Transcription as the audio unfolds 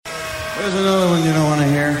There's another one you don't want to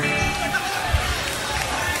hear.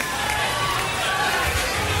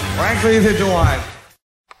 Well, actually, if it's alive.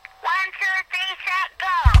 1, 2, 3, set,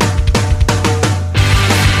 go!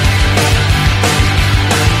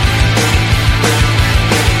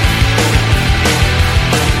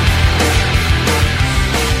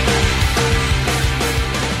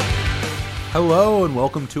 Hello and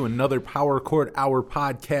welcome to another Power Chord Hour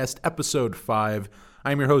podcast, episode 5.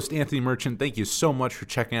 I'm your host, Anthony Merchant. Thank you so much for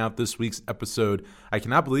checking out this week's episode. I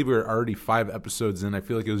cannot believe we're already 5 episodes in. I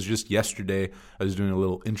feel like it was just yesterday I was doing a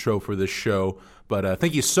little intro for this show. But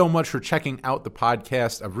thank you so much for checking out the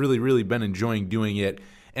podcast. I've really been enjoying doing it.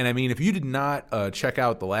 And I mean, if you did not check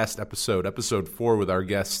out the last episode, episode 4 with our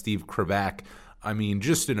guest, Steve Kravac, I mean,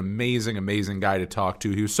 just an amazing guy to talk to.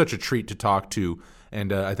 He was such a treat to talk to.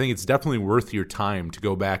 And I think it's definitely worth your time to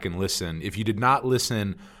go back and listen. If you did not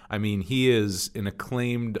listen, I mean, he is an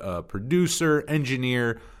acclaimed producer,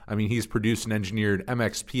 engineer. I mean, he's produced and engineered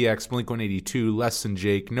MXPX, Blink-182, Less Than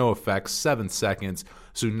Jake, NoFX, 7 Seconds,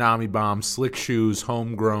 Tsunami Bomb, Slick Shoes,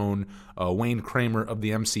 Homegrown, Wayne Kramer of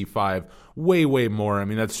the MC5, way more. I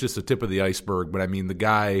mean, that's just the tip of the iceberg. But I mean, the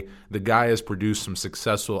guy has produced some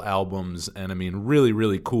successful albums, and I mean,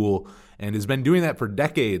 really cool. And has been doing that for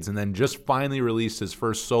decades, and then just finally released his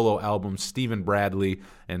first solo album, Stephen Bradley,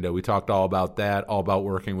 and we talked all about that, all about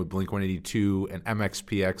working with Blink-182 and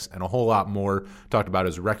MXPX and a whole lot more. Talked about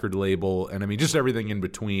his record label, and I mean, just everything in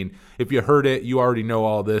between. If you heard it, you already know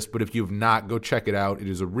all this, but if you've not, go check it out. It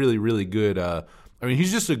is a really good, I mean,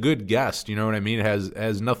 he's just a good guest, you know what I mean? It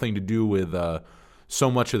has nothing to do with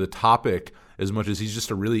so much of the topic as much as he's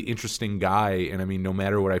just a really interesting guy, and I mean, no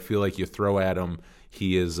matter what I feel like you throw at him,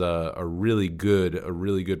 he is a really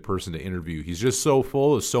good person to interview. He's just so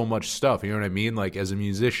full of so much stuff, you know what I mean? Like, as a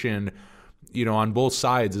musician, you know, on both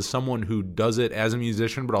sides, as someone who does it as a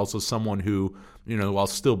musician, but also someone who, you know, while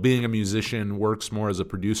still being a musician, works more as a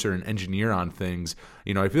producer and engineer on things.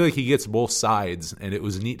 You know, I feel like he gets both sides, and it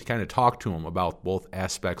was neat to kind of talk to him about both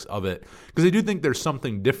aspects of it, because I do think there's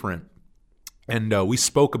something different, and we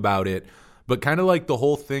spoke about it. But kind of like the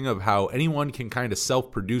whole thing of how anyone can kind of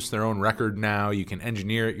self-produce their own record now. You can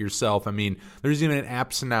engineer it yourself. I mean, there's even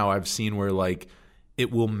apps now I've seen where, like,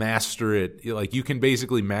 it will master it. Like, you can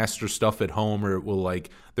basically master stuff at home, or it will, like,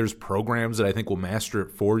 there's programs that I think will master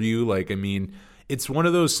it for you. Like, I mean, it's one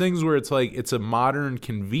of those things where it's like, it's a modern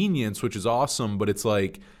convenience, which is awesome, but it's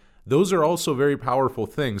like, those are also very powerful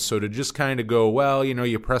things. So to just kind of go, well, you know,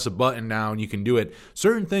 you press a button now and you can do it.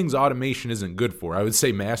 Certain things automation isn't good for. I would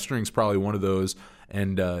say mastering is probably one of those.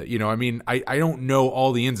 And, you know, I mean, I don't know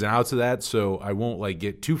all the ins and outs of that, so I won't, like,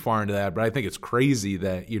 get too far into that. But I think it's crazy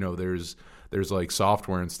that, you know, there's like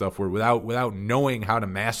software and stuff where without knowing how to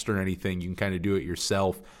master anything, you can kind of do it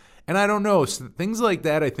yourself. And I don't know, things like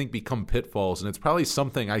that I think become pitfalls. And it's probably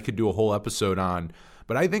something I could do a whole episode on.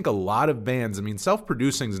 But I think a lot of bands, I mean,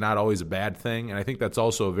 self-producing is not always a bad thing, and I think that's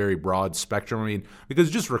also a very broad spectrum. I mean,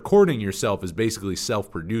 because just recording yourself is basically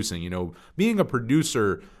self-producing. You know, being a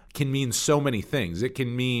producer can mean so many things. It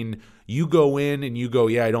can mean you go in and you go,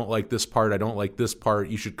 yeah, I don't like this part,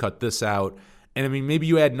 you should cut this out. And I mean, maybe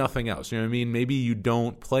you add nothing else. You know what I mean? Maybe you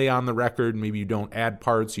don't play on the record. Maybe you don't add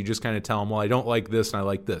parts. You just kind of tell them, well, I don't like this and I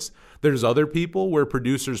like this. There's other people where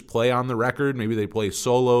producers play on the record. Maybe they play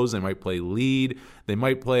solos. They might play lead. They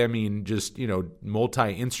might play, I mean, just, you know,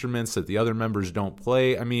 multi-instruments that the other members don't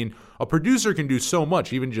play. I mean, a producer can do so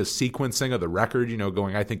much, even just sequencing of the record, you know,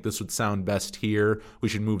 going, I think this would sound best here. We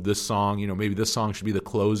should move this song. You know, maybe this song should be the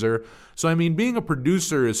closer. So, I mean, being a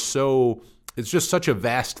producer is it's just such a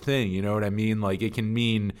vast thing, you know what I mean? Like, it can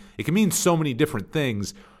mean so many different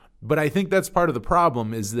things, but I think that's part of the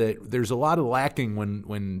problem, is that there's a lot of lacking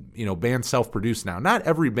when you know, bands self-produce now. Not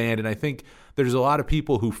every band, and I think there's a lot of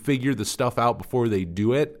people who figure the stuff out before they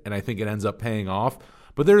do it, and I think it ends up paying off.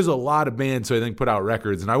 But there's a lot of bands who I think put out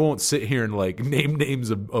records, and I won't sit here and, like, name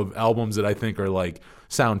names of albums that I think are, like,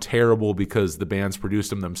 sound terrible because the bands produced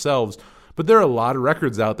them themselves. But there are a lot of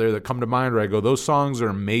records out there that come to mind where I go, those songs are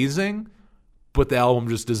amazing, but the album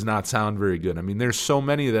just does not sound very good. I mean, there's so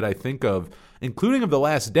many that I think of, including of the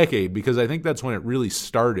last decade, because I think that's when it really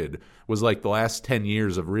started, was like the last 10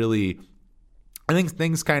 years of really, I think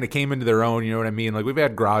things kind of came into their own, you know what I mean? Like, we've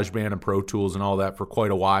had GarageBand and Pro Tools and all that for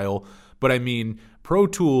quite a while, but I mean, Pro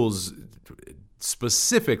Tools,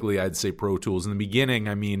 specifically, I'd say Pro Tools in the beginning,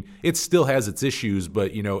 I mean, it still has its issues,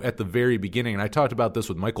 but, you know, at the very beginning, and I talked about this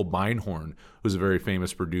with Michael Beinhorn, who's a very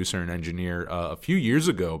famous producer and engineer, a few years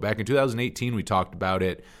ago. Back in 2018, we talked about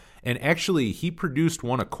it, and actually, he produced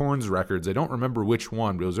one of Korn's records. I don't remember which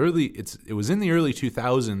one, but it was in the early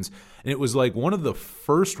 2000s, and it was like one of the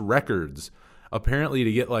first records, apparently,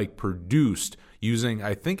 to get, like, produced using,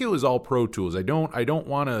 I think it was all Pro Tools. I don't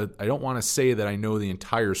want to say that I know the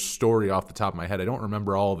entire story off the top of my head. I don't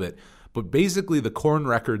remember all of it. But basically, the Korn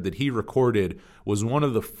record that he recorded was one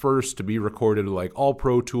of the first to be recorded like all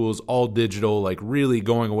Pro Tools, all digital, like really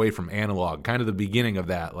going away from analog, kind of the beginning of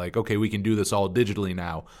that. Like, okay, we can do this all digitally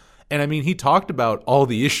now. And I mean, he talked about all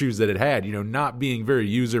the issues that it had, not being very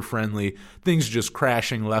user-friendly, things just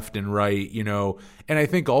crashing left and right, And I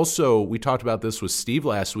think also, we talked about this with Steve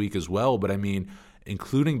last week as well, but I mean,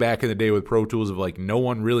 including back in the day with Pro Tools of like no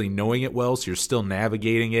one really knowing it well, so you're still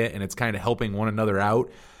navigating it and it's kind of helping one another out.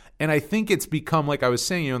 And I think it's become, like I was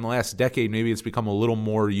saying, in the last decade, maybe it's become a little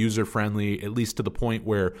more user-friendly, at least to the point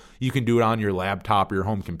where you can do it on your laptop or your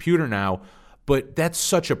home computer now. But that's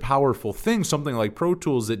such a powerful thing, something like Pro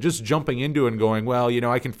Tools, that just jumping into it and going, well,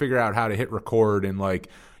 I can figure out how to hit record and like,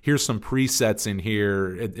 here's some presets in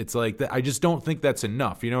here. It's like that. I just don't think that's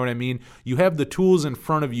enough. You know what I mean? You have the tools in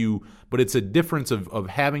front of you, but it's a difference of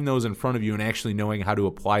having those in front of you and actually knowing how to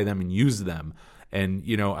apply them and use them. And,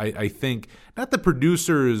 I think not the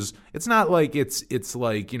producers, it's not like it's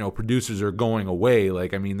like, producers are going away.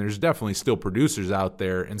 Like, I mean, there's definitely still producers out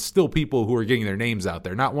there and still people who are getting their names out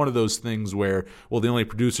there. Not one of those things where, well, the only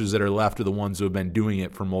producers that are left are the ones who have been doing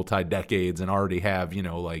it for multi-decades and already have,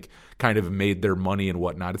 like kind of made their money and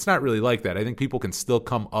whatnot. It's not really like that. I think people can still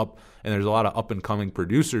come up and there's a lot of up and coming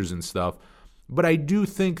producers and stuff. But I do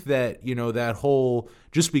think that, that whole,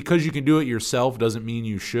 just because you can do it yourself doesn't mean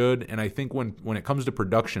you should. And I think when it comes to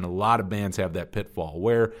production, a lot of bands have that pitfall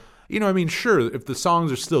where, sure, if the songs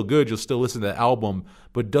are still good, you'll still listen to the album,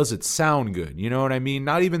 but does it sound good? You know what I mean?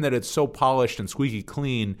 Not even that it's so polished and squeaky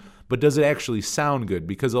clean, but does it actually sound good?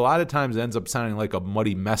 Because a lot of times it ends up sounding like a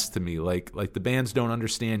muddy mess to me. Like the bands don't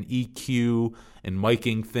understand EQ and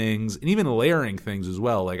miking things and even layering things as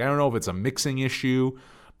well. Like, I don't know if it's a mixing issue,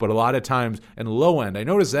 but a lot of times, and low end, I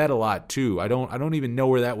notice that a lot too. I don't even know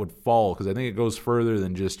where that would fall because I think it goes further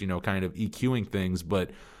than just, kind of EQing things. But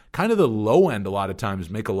kind of the low end a lot of times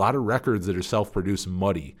make a lot of records that are self-produced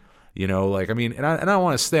muddy. And I don't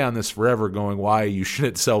want to stay on this forever going why you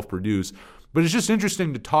shouldn't self-produce. But it's just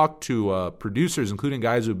interesting to talk to producers, including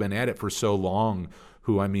guys who've been at it for so long,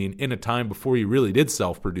 who, in a time before you really did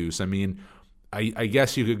self-produce. I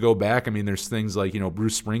guess you could go back. There's things like,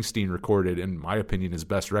 Bruce Springsteen recorded, in my opinion, his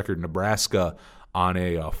best record, Nebraska, on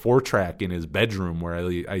a 4-track in his bedroom where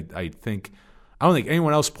I don't think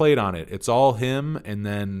anyone else played on it. It's all him. And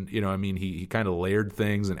then, he kind of layered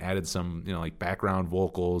things and added some, like background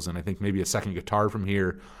vocals and I think maybe a second guitar from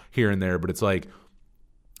here and there. But it's like,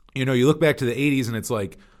 you look back to the 80s and it's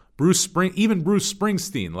like, even Bruce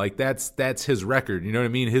Springsteen, like that's his record, you know what I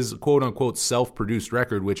mean? His quote unquote self-produced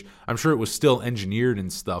record, which I'm sure it was still engineered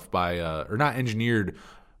and stuff by, or not engineered,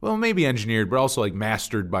 well, maybe engineered, but also like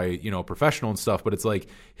mastered by, professional and stuff. But it's like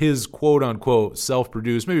his quote unquote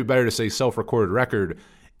self-produced, maybe better to say self-recorded record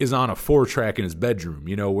is on a 4-track in his bedroom,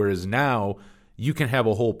 whereas now you can have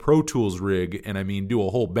a whole Pro Tools rig and do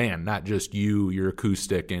a whole band, not just your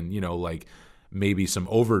acoustic and, like, maybe some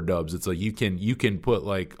overdubs. It's like you can put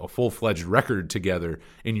like a full-fledged record together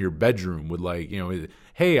in your bedroom with like,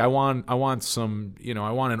 hey, I want some,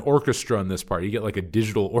 I want an orchestra in this part. You get like a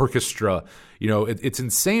digital orchestra. It's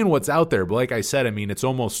insane what's out there. But like I said, it's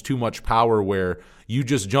almost too much power where you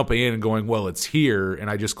just jumping in and going, well, it's here, and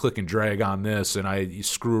I just click and drag on this and I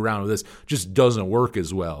screw around with this, just doesn't work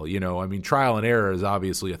as well. Trial and error is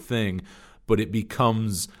obviously a thing, but it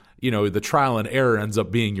becomes, the trial and error ends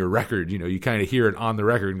up being your record. You kind of hear it on the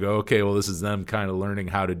record and go, okay, well, this is them kind of learning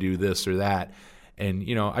how to do this or that. And,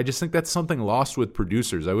 I just think that's something lost with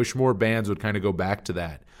producers. I wish more bands would kind of go back to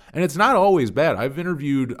that. And it's not always bad. I've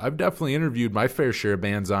definitely interviewed my fair share of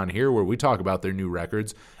bands on here where we talk about their new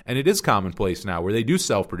records. And it is commonplace now where they do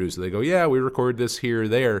self-produce. They go, yeah, we record this here or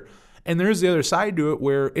there. And there's the other side to it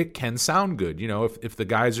where it can sound good, if the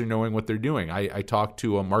guys are knowing what they're doing. I talked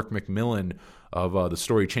to Mark McMillan of The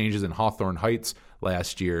Story Changes in Hawthorne Heights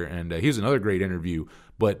last year, and he was another great interview.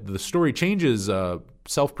 But The Story Changes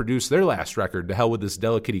self-produced their last record, To Hell with This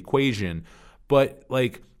Delicate Equation. But,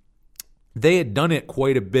 like, they had done it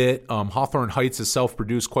quite a bit. Hawthorne Heights has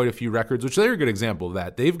self-produced quite a few records, which they're a good example of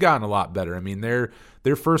that. They've gotten a lot better.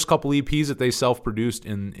 Their first couple EPs that they self-produced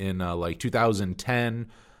in like 2010.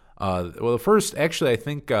 The first, actually, I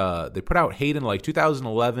think they put out Hate in like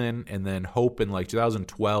 2011, and then Hope in like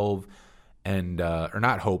 2012. And or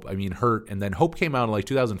not Hope, Hurt, and then Hope came out in like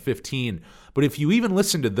 2015. But if you even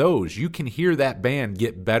listen to those, you can hear that band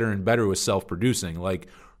get better and better with self-producing. Like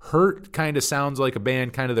Hurt kind of sounds like a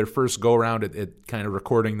band, kind of their first go around at kind of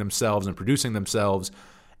recording themselves and producing themselves.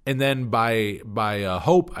 And then by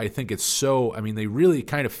Hope, I think it's so, I mean, they really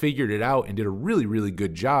kind of figured it out and did a really, really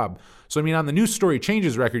good job. So, I mean, on the New Story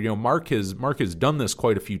Changes record, Mark has done this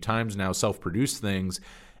quite a few times now, self-produced things,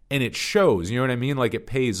 and it shows, you know what I mean? Like, it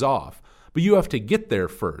pays off. But you have to get there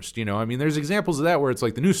first, I mean, there's examples of that where it's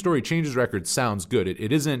like the New Story Changes record sounds good.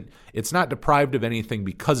 It's not deprived of anything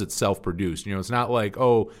because it's self-produced. It's not like,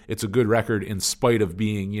 oh, it's a good record in spite of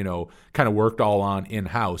being, kind of worked all on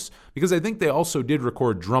in-house. Because I think they also did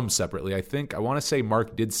record drums separately. I want to say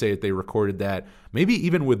Mark did say that they recorded that maybe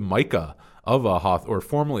even with Micah of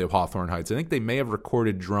formerly of Hawthorne Heights. I think they may have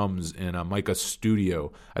recorded drums in Micah's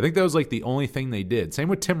studio. I think that was like the only thing they did. Same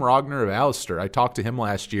with Tim Rogner of Alistair. I talked to him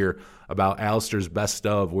last year about Alistair's Best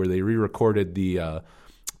Of, where they re-recorded the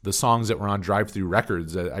songs that were on Drive Thru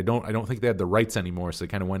Records. I don't think they had the rights anymore, so they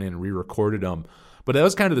kind of went in and re-recorded them. But that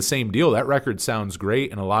was kind of the same deal. That record sounds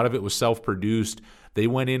great, and a lot of it was self-produced. They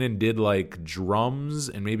went in and did like drums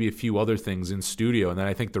and maybe a few other things in studio, and then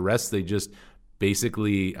I think the rest they just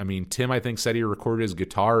basically, I mean, Tim, I think, said he recorded his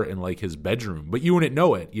guitar in like his bedroom, but you wouldn't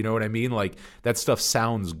know it. You know what I mean? Like, that stuff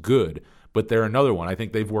sounds good, but they're another one. I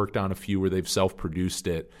think they've worked on a few where they've self-produced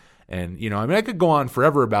it. And, I mean, I could go on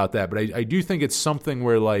forever about that, but I do think it's something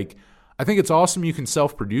where, like, I think it's awesome you can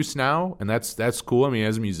self-produce now, and that's cool. I mean,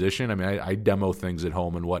 as a musician, I mean, I demo things at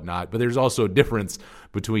home and whatnot, but there's also a difference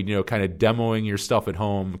between, kind of demoing your stuff at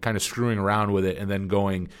home, kind of screwing around with it, and then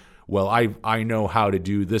going, well, I know how to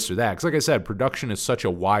do this or that. Because like I said, production is such a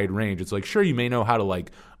wide range. It's like, sure, you may know how to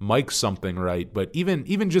like mic something right, but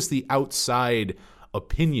even just the outside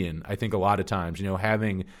opinion, I think a lot of times,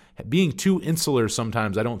 being too insular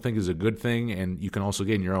sometimes I don't think is a good thing, and you can also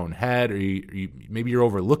get in your own head, or maybe you're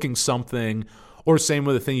overlooking something, or same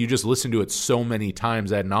with a thing, you just listen to it so many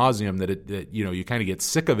times ad nauseum that you kind of get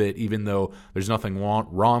sick of it, even though there's nothing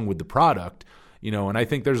wrong with the product. And I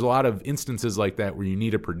think there's a lot of instances like that where you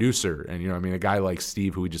need a producer. And, a guy like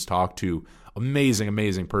Steve, who we just talked to,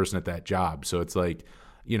 amazing person at that job. So it's like,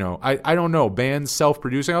 I don't know, bands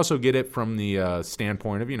self-producing. I also get it from the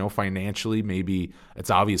standpoint of, financially, maybe it's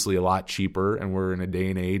obviously a lot cheaper. And we're in a day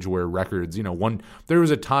and age where records, there was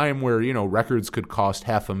a time where, records could cost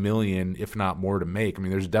 $500,000, if not more, to make. I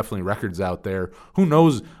mean, there's definitely records out there. Who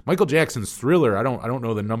knows? Michael Jackson's Thriller, I don't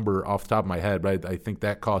know the number off the top of my head, but I think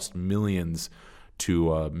that cost millions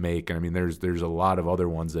to make. And I mean, there's a lot of other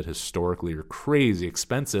ones that historically are crazy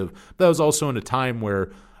expensive. But that was also in a time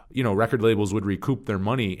where, record labels would recoup their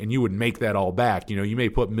money and you would make that all back. You may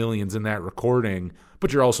put millions in that recording,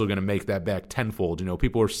 but you're also going to make that back tenfold.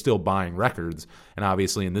 People are still buying records. And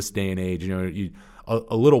obviously in this day and age,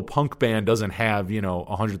 a little punk band doesn't have,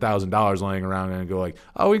 $100,000 laying around and go like,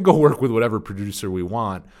 oh, we can go work with whatever producer we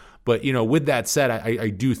want. But, with that said, I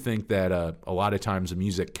do think that a lot of times the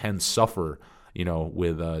music can suffer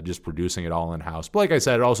with just producing it all in-house. But like I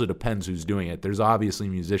said, it also depends who's doing it. There's obviously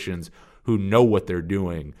musicians who know what they're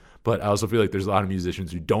doing, but I also feel like there's a lot of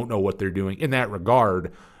musicians who don't know what they're doing in that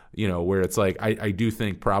regard, where it's like, I do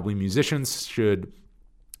think probably musicians should,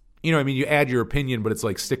 you add your opinion, but it's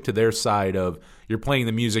like stick to their side of you're playing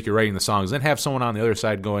the music, you're writing the songs, then have someone on the other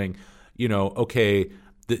side going, okay,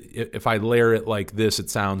 if I layer it like this, it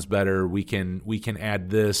sounds better. We can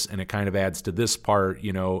add this, and it kind of adds to this part,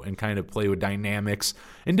 and kind of play with dynamics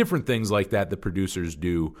and different things like that producers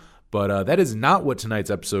do. But that is not what tonight's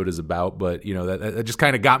episode is about. But that just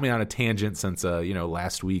kind of got me on a tangent since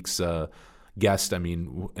last week's guest. I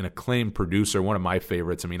mean, an acclaimed producer, one of my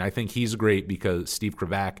favorites. I mean, I think he's great because Steve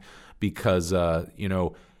Kravac, because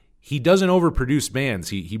he doesn't overproduce bands.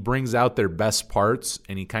 He brings out their best parts,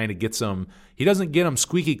 and he kind of gets them. He doesn't get them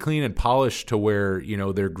squeaky clean and polished to where,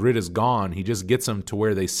 their grit is gone. He just gets them to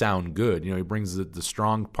where they sound good. He brings the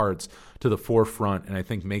strong parts to the forefront, and I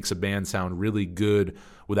think makes a band sound really good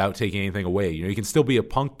without taking anything away. You can still be a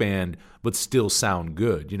punk band, but still sound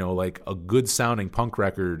good. Like a good sounding punk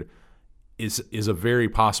record is a very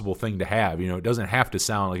possible thing to have. It doesn't have to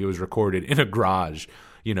sound like it was recorded in a garage,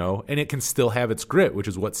 and it can still have its grit, which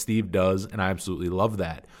is what Steve does, and I absolutely love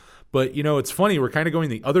that. But, it's funny, we're kind of going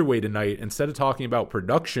the other way tonight. Instead of talking about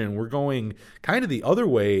production, we're going kind of the other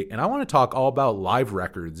way, and I want to talk all about live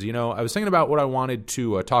records. I was thinking about what I wanted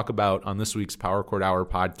to talk about on this week's Power Chord Hour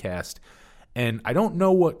podcast, and I don't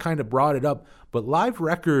know what kind of brought it up, but live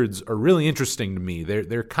records are really interesting to me.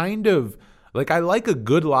 They're kind of, like, I like a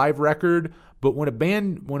good live record, but when a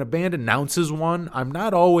band announces one, I'm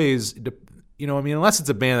not always, unless it's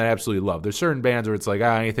a band that I absolutely love. There's certain bands where it's like,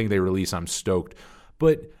 anything they release, I'm stoked.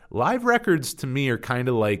 But live records to me are kind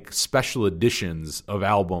of like special editions of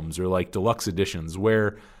albums or like deluxe editions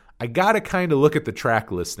where I got to kind of look at the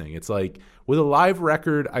track listing. It's like with a live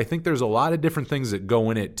record, I think there's a lot of different things that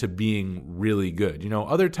go in it to being really good.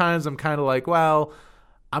 Other times I'm kind of like, well,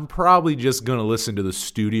 I'm probably just going to listen to the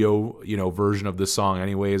studio, version of this song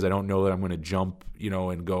anyways. I don't know that I'm going to jump,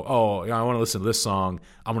 and go, oh, I want to listen to this song.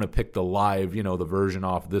 I'm going to pick the live, the version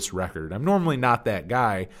off this record. I'm normally not that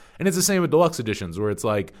guy. And it's the same with deluxe editions where it's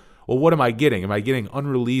like, well, what am I getting? Am I getting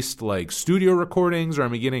unreleased like studio recordings, or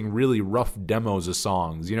am I getting really rough demos of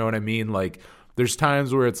songs? You know what I mean? Like there's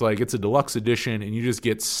times where it's like it's a deluxe edition and you just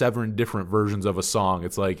get 7 different versions of a song.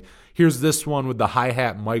 It's like, here's this one with the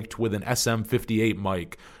hi-hat mic'd with an SM58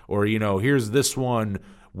 mic, or, here's this one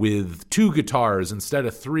with 2 guitars instead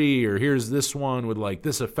of 3, or here's this one with like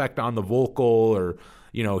this effect on the vocal, or,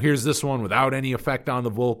 here's this one without any effect on the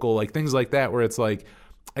vocal, like things like that, where it's like,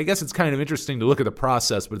 I guess it's kind of interesting to look at the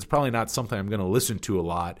process, but it's probably not something I'm going to listen to a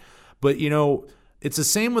lot. But, it's the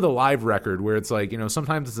same with a live record where it's like,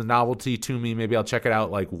 sometimes it's a novelty to me. Maybe I'll check it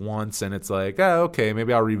out like once and it's like, oh, okay,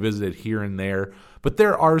 maybe I'll revisit it here and there. But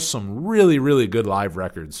there are some really, really good live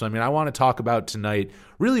records. So, I want to talk about tonight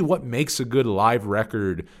really what makes a good live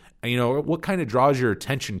record, what kind of draws your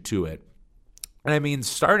attention to it. And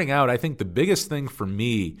starting out, I think the biggest thing for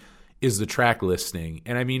me is the track listing.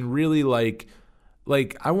 And really like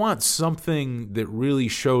I want something that really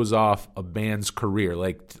shows off a band's career.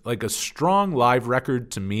 Like a strong live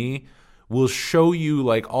record to me will show you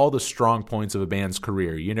like all the strong points of a band's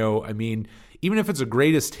career. Even if it's a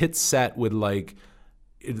greatest hit set with like,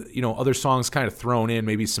 other songs kind of thrown in,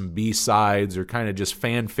 maybe some B-sides or kind of just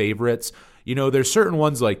fan favorites. There's certain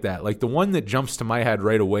ones like that. Like the one that jumps to my head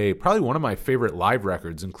right away, probably one of my favorite live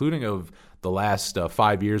records, including of the last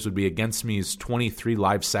 5 years, would be Against Me's 23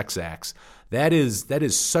 Live Sex Acts. That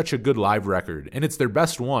is such a good live record, and it's their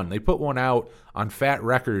best one. They put one out on Fat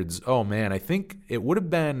Records. Oh man, I think it would have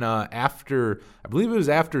been after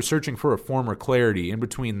Searching for a Former Clarity, in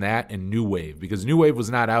between that and New Wave, because New Wave was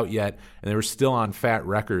not out yet, and they were still on Fat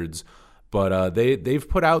Records. But they've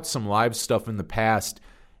put out some live stuff in the past,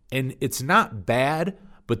 and it's not bad,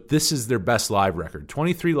 but this is their best live record.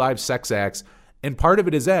 23 Live Sex Acts. And part of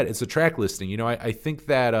it is that it's a track listing. I think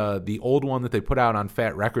that the old one that they put out on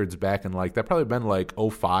Fat Records back in that probably been like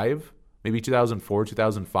 05, maybe 2004,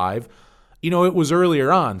 2005. It was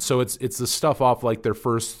earlier on, so it's the stuff off like their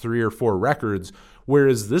first 3 or 4 records,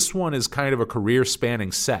 whereas this one is kind of a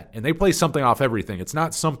career-spanning set, and they play something off everything. It's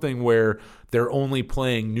not something where they're only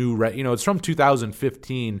playing new. It's from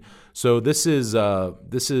 2015, so this is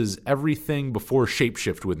everything before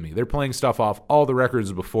Shapeshift with me. They're playing stuff off all the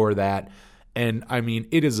records before that. And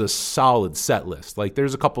it is a solid set list. Like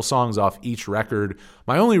there's a couple songs off each record.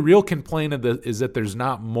 My only real complaint is that there's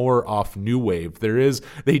not more off New Wave.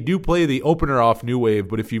 They do play the opener off New Wave,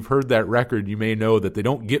 but if you've heard that record, you may know that they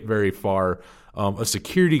don't get very far. A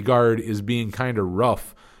security guard is being kind of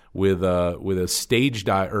rough with a stage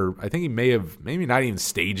dive, or I think he maybe not even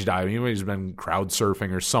stage diving. He might have just been crowd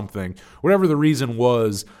surfing or something. Whatever the reason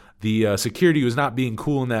was. The security was not being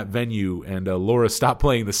cool in that venue, and Laura stopped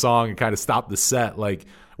playing the song and kind of stopped the set. Like,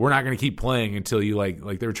 we're not going to keep playing until you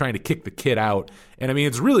like they were trying to kick the kid out. And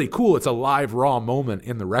it's really cool. It's a live, raw moment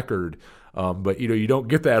in the record, but you don't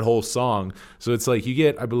get that whole song. So it's like you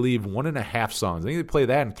get, I believe, 1.5 songs. I think they play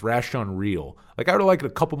that in Thrash Unreal. Like I would have liked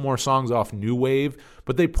a couple more songs off New Wave,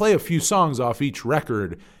 but they play a few songs off each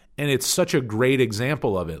record. And it's such a great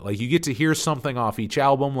example of it. Like you get to hear something off each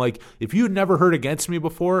album. Like if you had never heard Against Me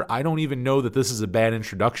before, I don't even know that this is a bad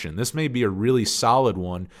introduction. This may be a really solid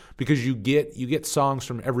one because you get songs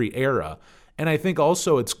from every era. And I think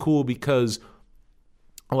also it's cool because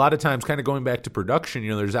a lot of times, kind of going back to production,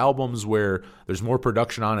 there's albums where there's more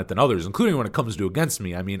production on it than others, including when it comes to Against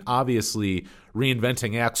Me. Obviously,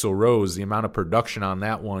 Reinventing Axl Rose, the amount of production on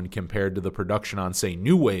that one compared to the production on, say,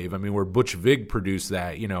 New Wave, where Butch Vig produced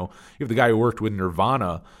that, you have the guy who worked with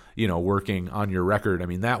Nirvana, working on your record.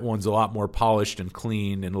 That one's a lot more polished and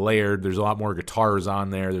clean and layered. There's a lot more guitars on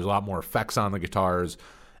there. There's a lot more effects on the guitars.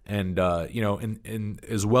 And, and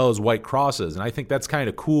as well as White Crosses. And I think that's kind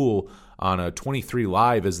of cool on a 23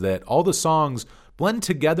 Live is that all the songs blend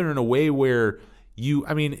together in a way where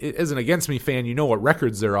as an Against Me fan, you know what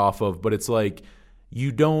records they're off of, but it's like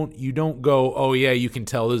you don't go, oh yeah, you can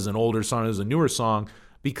tell this is an older song, this is a newer song,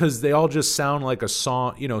 because they all just sound like a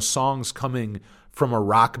song, songs coming from a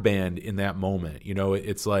rock band in that moment.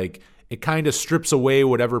 It's like it kind of strips away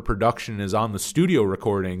whatever production is on the studio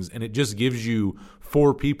recordings, and it just gives you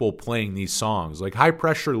 4 people playing these songs. Like High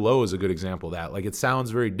Pressure Low is a good example of that. Like it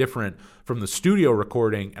sounds very different from the studio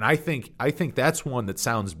recording, and I think that's one that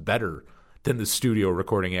sounds better than the studio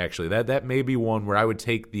recording. Actually, that may be one where I would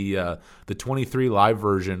take the 23 live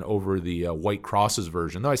version over the White Crosses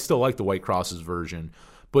version. Though I still like the White Crosses version,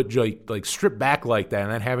 but like stripped back like that,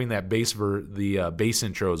 and then having that bass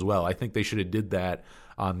intro as well. I think they should have did that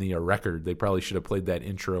on the record. They probably should have played that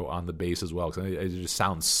intro on the bass as well, because it just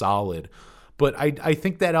sounds solid. But I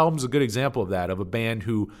think that album's a good example of that, of a band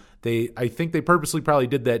who I think they purposely probably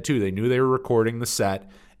did that too. They knew they were recording the set,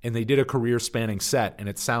 and they did a career-spanning set, and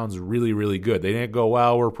it sounds really, really good. They didn't go,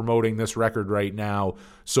 well, we're promoting this record right now,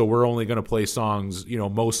 so we're only going to play songs,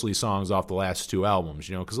 mostly songs off the last two albums,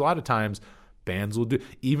 because a lot of times bands will do,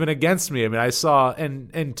 even Against Me. I mean, I saw,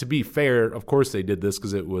 and to be fair, of course they did this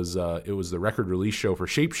because it was the record release show for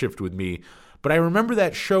Shapeshift with me, but I remember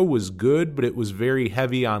that show was good, but it was very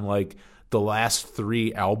heavy on like the last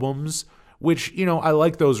three albums, which, I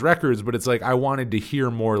like those records, but it's like I wanted to hear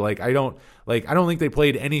more. Like I don't think they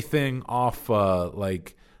played anything off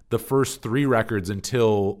like the first three records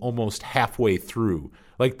until almost halfway through.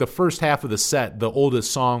 Like the first half of the set, the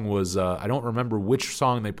oldest song was I don't remember which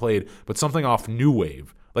song they played, but something off New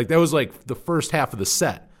Wave. Like that was like the first half of the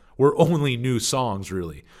set were only new songs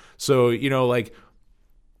really. So, like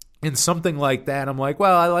in something like that, I'm like,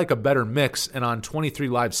 well, I like a better mix. And on 23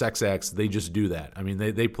 Live Sex Acts, they just do that. I mean,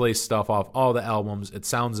 they play stuff off all the albums. It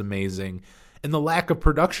sounds amazing. And the lack of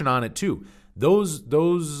production on it too. Those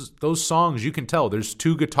songs, you can tell there's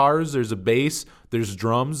two guitars, there's a bass, there's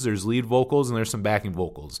drums, there's lead vocals, and there's some backing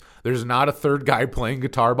vocals. There's not a third guy playing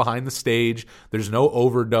guitar behind the stage. There's no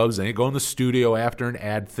overdubs. They ain't go in the studio after and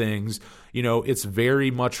add things. It's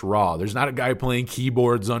very much raw. There's not a guy playing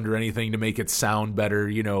keyboards under anything to make it sound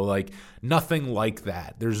better, like nothing like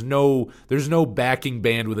that. There's no backing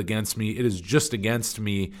band with Against Me. It is just Against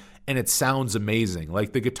Me. And it sounds amazing.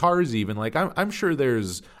 Like the guitars, even like I'm sure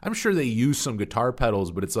they use some guitar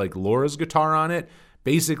pedals, but it's like Laura's guitar on it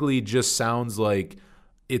basically just sounds like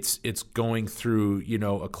it's going through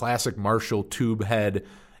a classic Marshall tube head.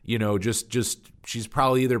 Just she's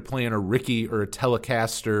probably either playing a Ricky or a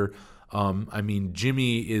Telecaster. I mean,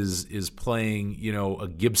 Jimmy is playing a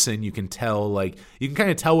Gibson. You can tell, like you can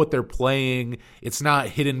kind of tell what they're playing. It's not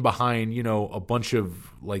hidden behind a bunch of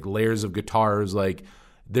like layers of guitars. Like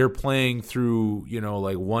they're playing through,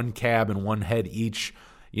 like one cab and one head each.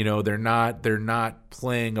 They're not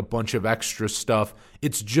playing a bunch of extra stuff.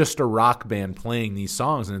 It's just a rock band playing these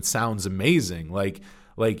songs, and it sounds amazing. Like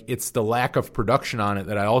it's the lack of production on it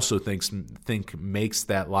that I also think makes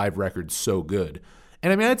that live record so good.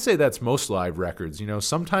 And I mean, I'd say that's most live records.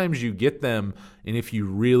 Sometimes you get them, and if you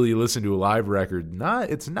really listen to a live record,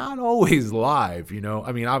 it's not always live.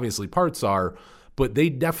 I mean, obviously parts are, but they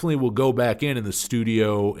definitely will go back in the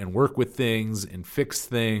studio and work with things and fix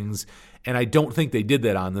things. And I don't think they did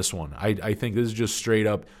that on this one. I think this is just straight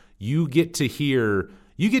up, you get to hear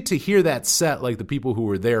that set like the people who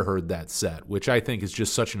were there heard that set, which I think is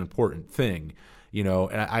just such an important thing.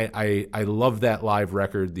 And I love that live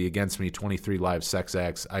record, the Against Me 23 Live Sex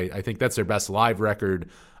Acts. I think that's their best live record.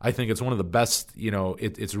 I think it's one of the best,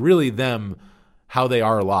 it's really them, how they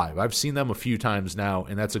are live. I've seen them a few times now,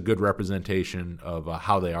 and that's a good representation of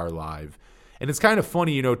how they are live. And it's kind of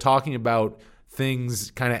funny, talking about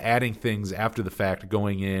things, kind of adding things after the fact,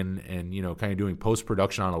 going in and, kind of doing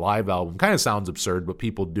post-production on a live album. Kind of sounds absurd, but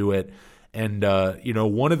people do it. And,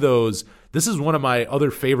 one of those, this is one of my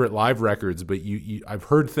other favorite live records, but I've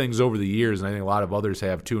heard things over the years, and I think a lot of others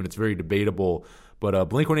have too, and it's very debatable. But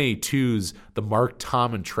Blink-182's The Mark,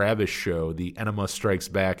 Tom, and Travis Show, the Enema Strikes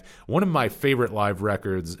Back, one of my favorite live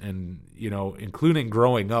records, and, including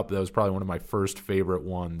growing up, that was probably one of my first favorite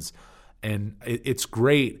ones. And it's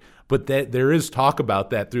great, but that there is talk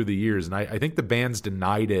about that through the years, and I think the band's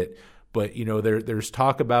denied it. But, there's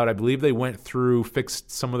talk about, I believe they went through,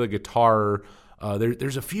 fixed some of the guitar.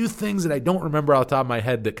 There's a few things that I don't remember off the top of my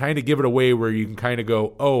head that kind of give it away, where you can kind of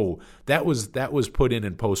go, oh, that was put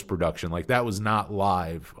in post-production. Like that was not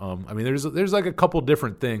live. I mean, there's like a couple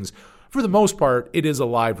different things. For the most part, it is a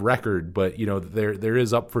live record, but, there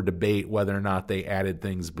is up for debate whether or not they added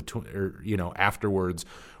things between, or, afterwards,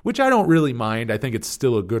 which I don't really mind. I think it's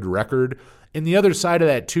still a good record. And the other side of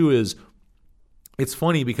that too is, it's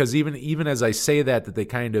funny because even as I say that they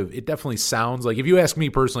kind of, it definitely sounds like, if you ask me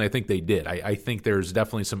personally, I think they did. I think there's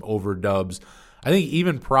definitely some overdubs. I think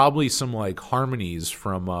even probably some like harmonies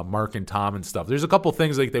from Mark and Tom and stuff. There's a couple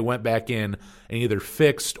things like they went back in and either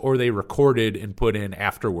fixed or they recorded and put in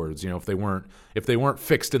afterwards. If they weren't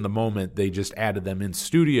fixed in the moment, they just added them in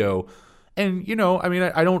studio. And I mean,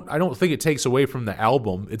 I don't think it takes away from the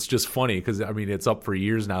album. It's just funny because I mean, it's up for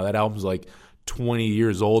years now. That album's like 20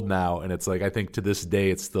 years old now, and it's like I think to this day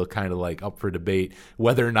it's still kind of like up for debate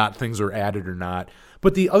whether or not things were added or not.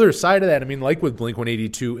 But the other side of that, I mean, like with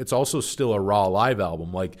Blink-182, it's also still a raw live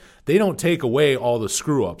album. Like, they don't take away all the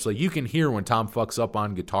screw-ups. Like, you can hear when Tom fucks up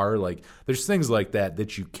on guitar. Like, there's things like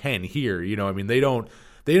that you can hear. You know, I mean, they don't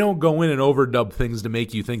go in and overdub things to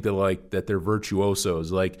make you think that they're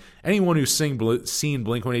virtuosos. Like, anyone who's seen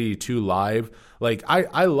Blink-182 live, like,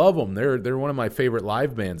 I love them. They're one of my favorite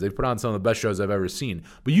live bands. They've put on some of the best shows I've ever seen.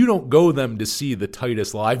 But you don't go them to see the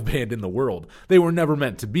tightest live band in the world. They were never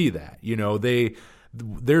meant to be that. You know,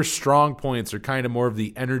 their strong points are kind of more of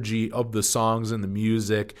the energy of the songs and the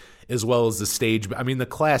music, as well as the stage. I mean, the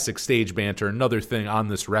classic stage banter, another thing on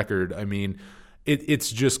this record. I mean, it's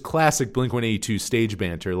just classic Blink-182 stage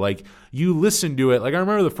banter. Like, you listen to it. Like, I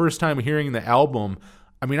remember the first time hearing the album,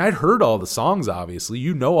 I mean, I'd heard all the songs, obviously.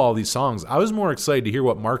 You know all these songs. I was more excited to hear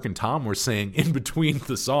what Mark and Tom were saying in between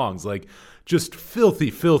the songs. Like, just filthy,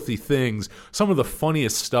 filthy things. Some of the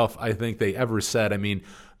funniest stuff I think they ever said. I mean,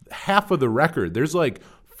 half of the record, there's like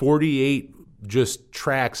 48 just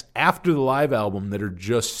tracks after the live album that are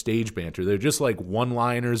just stage banter. They're just like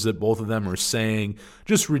one-liners that both of them are saying,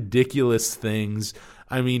 just ridiculous things.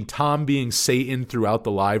 I mean, Tom being Satan throughout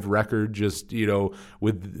the live record, just, you know,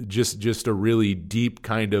 with just a really deep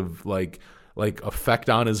kind of like effect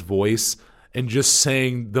on his voice, and just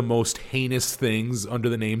saying the most heinous things under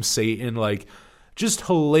the name Satan, like, just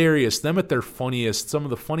hilarious. Them at their funniest, some of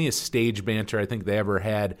the funniest stage banter I think they ever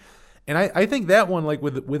had. And I think that one, like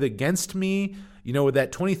with Against Me, you know, with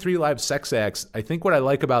that 23 live sex acts, I think what I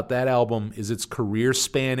like about that album is its career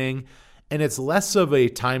spanning, and it's less of a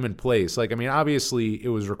time and place. Like, I mean, obviously it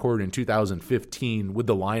was recorded in 2015 with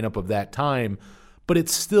the lineup of that time, but it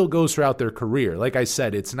still goes throughout their career. Like I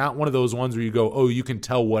said, it's not one of those ones where you go, oh, you can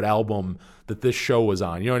tell what album that this show was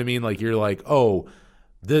on. You know what I mean? Like, you're like, oh,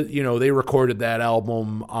 you know, they recorded that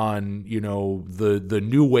album on, you know, the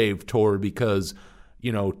New Wave tour because,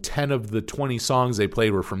 you know, 10 of the 20 songs they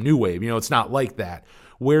played were from New Wave. You know, it's not like that.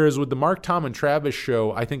 Whereas with the Mark, Tom, and Travis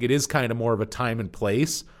show, I think it is kind of more of a time and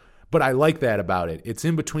place, but I like that about it. It's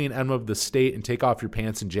in between Enema of the State and Take Off Your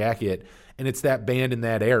Pants and Jacket, and it's that band in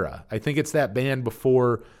that era. I think it's that band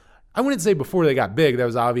before, I wouldn't say before they got big, that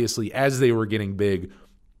was obviously as they were getting big,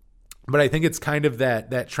 but I think it's kind of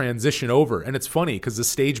that transition over. And it's funny because the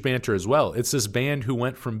stage banter as well. It's this band who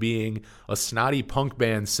went from being a snotty punk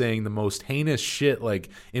band saying the most heinous shit, like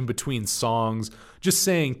in between songs, just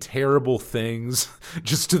saying terrible things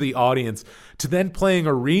just to the audience, to then playing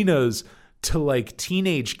arenas to like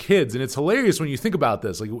teenage kids. And it's hilarious when you think about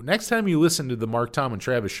this. Like, next time you listen to the Mark, Tom, and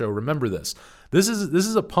Travis show, remember this. This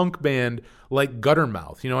is a punk band like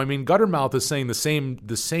Guttermouth. You know, I mean, Guttermouth is saying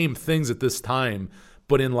the same things at this time,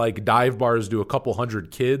 but in like dive bars to a couple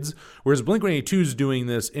hundred kids, whereas Blink-182 is doing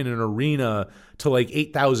this in an arena to like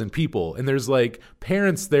 8,000 people, and there's like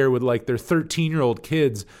parents there with like their 13-year-old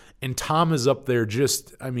kids, and Tom is up there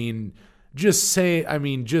just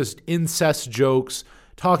incest jokes,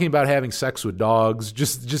 talking about having sex with dogs,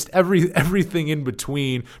 just everything in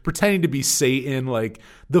between, pretending to be Satan, like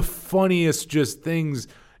the funniest just things,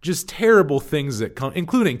 just terrible things that come,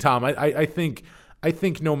 including Tom. I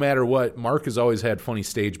think no matter what, Mark has always had funny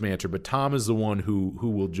stage banter, but Tom is the one who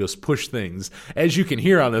will just push things, as you can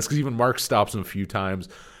hear on this, because even Mark stops him a few times.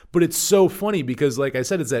 But it's so funny because, like I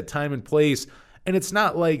said, it's that time and place, and it's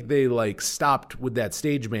not like they like stopped with that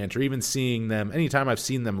stage banter. Even seeing them, anytime I've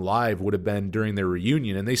seen them live would have been during their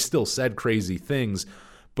reunion, and they still said crazy things.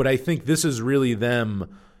 But I think this is really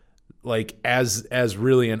them, like as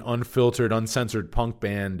really an unfiltered, uncensored punk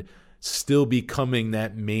band, still becoming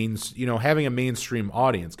that having a mainstream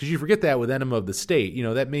audience. Because you forget that with Enema of the State, you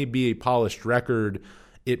know, that may be a polished record.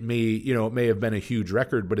 It may have been a huge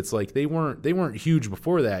record, but it's like they weren't huge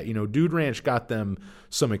before that. You know, Dude Ranch got them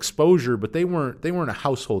some exposure, but they weren't a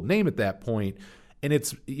household name at that point. And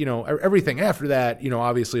it's, you know, everything after that, you know,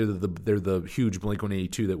 obviously they're the huge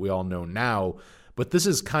Blink-182 that we all know now. But this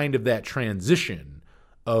is kind of that transition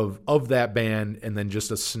of that band, and then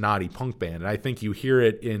just a snotty punk band. And I think you hear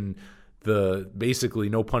it in the, basically,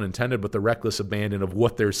 no pun intended, but the reckless abandon of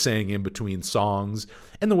what they're saying in between songs,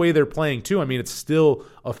 and the way they're playing too. I mean, it's still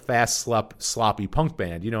a fast, sloppy punk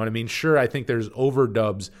band. You know what I mean? Sure, I think there's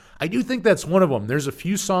overdubs. I do think that's one of them. There's a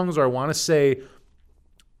few songs where I want to say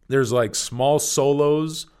there's like small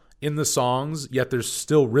solos in the songs, yet there's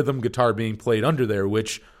still rhythm guitar being played under there,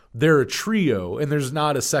 which they're a trio, and there's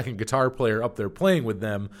not a second guitar player up there playing with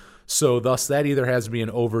them. So thus that either has to be an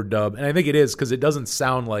overdub, and I think it is, because it doesn't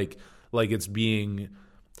sound like it's being,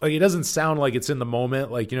 like, it doesn't sound like it's in the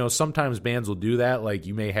moment. Like, you know, sometimes bands will do that. Like,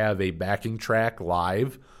 you may have a backing track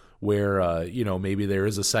live where, maybe there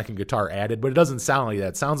is a second guitar added, but it doesn't sound like that.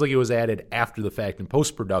 It sounds like it was added after the fact in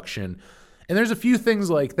post-production. And there's a few things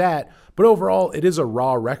like that, but overall it is a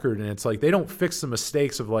raw record, and it's like they don't fix the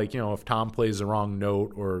mistakes of like, if Tom plays the wrong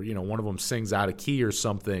note or, one of them sings out of key or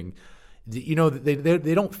something. They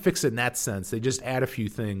don't fix it in that sense. They just add a few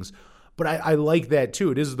things. But I like that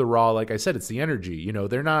too. It is the raw, like I said, it's the energy.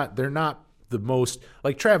 They're not the most,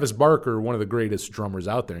 like Travis Barker, one of the greatest drummers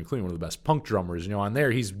out there, including one of the best punk drummers. On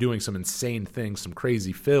there he's doing some insane things, some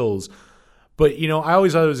crazy fills. But I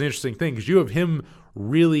always thought it was an interesting thing because you have him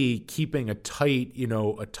really keeping a tight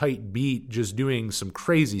beat, just doing some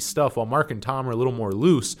crazy stuff, while Mark and Tom are a little more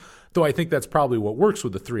loose. Though I think that's probably what works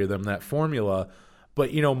with the three of them, that formula.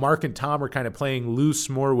 But, Mark and Tom are kind of playing loose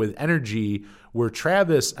more with energy, where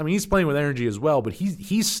Travis, he's playing with energy as well, but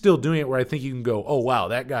he's still doing it where I think you can go, oh, wow,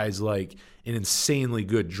 that guy's like an insanely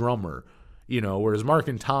good drummer, whereas Mark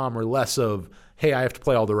and Tom are less of, hey, I have to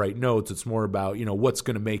play all the right notes. It's more about, what's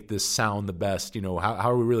going to make this sound the best, how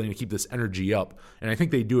are we really going to keep this energy up? And I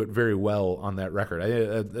think they do it very well on that record.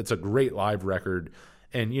 It's a great live record.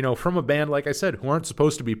 And, from a band, like I said, who aren't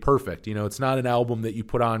supposed to be perfect. It's not an album that you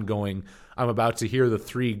put on going, I'm about to hear the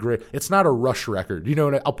three great. It's not a Rush record.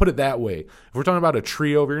 I'll put it that way. If we're talking about a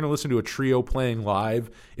trio, if you're going to listen to a trio playing live,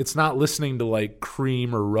 it's not listening to like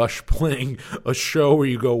Cream or Rush playing a show where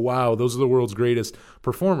you go, wow, those are the world's greatest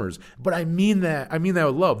performers. But I mean that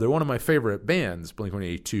with love. They're one of my favorite bands,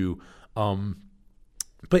 Blink-182.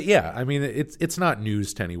 But yeah, it's not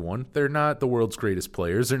news to anyone. They're not the world's greatest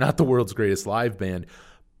players. They're not the world's greatest live band,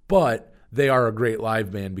 but they are a great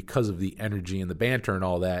live band because of the energy and the banter and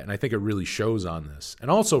all that, and I think it really shows on this. And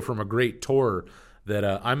also from a great tour that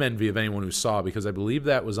I'm envy of anyone who saw, because I believe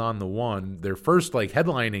that was on the one, their first like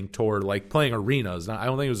headlining tour, like playing arenas. I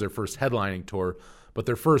don't think it was their first headlining tour, but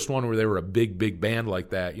their first one where they were a big band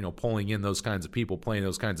like that, pulling in those kinds of people, playing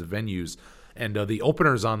those kinds of venues. And the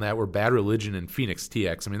openers on that were Bad Religion and Phoenix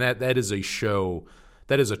TX. That is a show,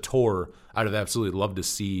 that is a tour I'd have absolutely loved to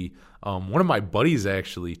see. One of my buddies,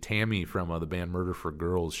 actually, Tammy from the band Murder for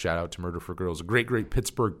Girls, shout out to Murder for Girls, a great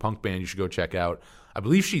Pittsburgh punk band you should go check out. I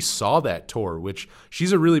believe she saw that tour, which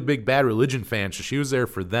she's a really big Bad Religion fan, so she was there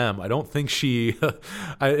for them. I don't think she,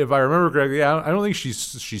 if I remember correctly, I don't think she's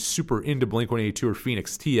super into Blink-182 or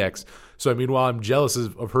Phoenix TX. So, while I'm jealous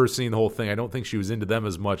of her seeing the whole thing, I don't think she was into them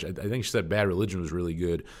as much. I think she said Bad Religion was really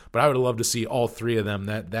good. But I would have loved to see all three of them.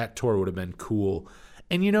 That tour would have been cool.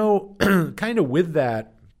 And, kind of with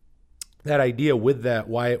that idea, with that,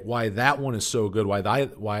 why that one is so good, why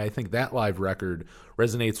I think that live record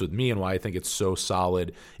resonates with me and why I think it's so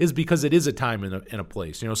solid is because it is a time and a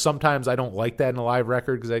place. Sometimes I don't like that in a live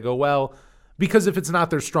record because I go, well, because if it's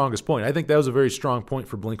not their strongest point. I think that was a very strong point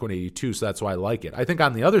for Blink-182, so that's why I like it. I think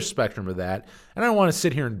on the other spectrum of that, and I don't want to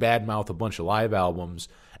sit here and badmouth a bunch of live albums,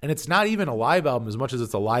 and it's not even a live album as much as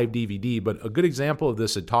it's a live DVD, but a good example of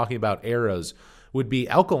this in talking about eras would be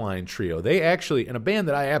Alkaline Trio. They actually, in a band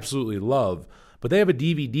that I absolutely love, but they have a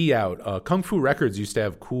DVD out. Kung Fu Records used to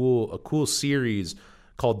have a cool series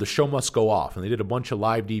called The Show Must Go Off, and they did a bunch of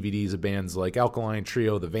live DVDs of bands like Alkaline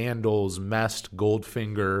Trio, The Vandals, Mest,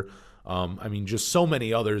 Goldfinger, just so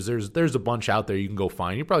many others. There's a bunch out there you can go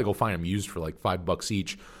find. You probably go find them used for like $5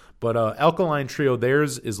 each. But Alkaline Trio,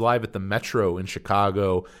 theirs is live at the Metro in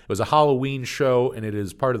Chicago. It was a Halloween show, and it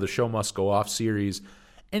is part of the Show Must Go Off series.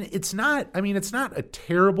 And it's not a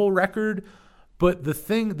terrible record, but the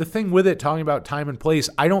thing with it, talking about time and place,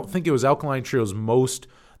 I don't think it was Alkaline Trio's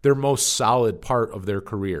their most solid part of their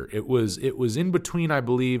career. It was in between, I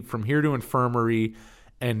believe, From Here to Infirmary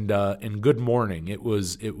and Good Morning. It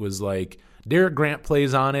was like Derek Grant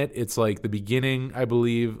plays on it. It's like the beginning, I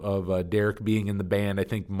believe, of Derek being in the band. I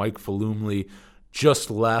think Mike Falumley just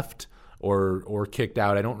left or kicked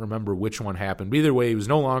out. I don't remember which one happened. But either way, he was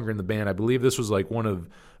no longer in the band. I believe this was like one of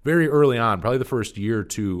very early on, probably the first year or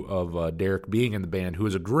two of Derek being in the band, who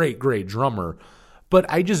is a great drummer. But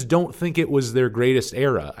I just don't think it was their greatest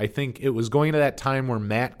era. I think it was going to that time where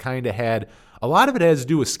Matt kind of had, a lot of it has to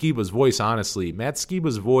do with Skiba's voice, honestly. Matt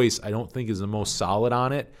Skiba's voice, I don't think is the most solid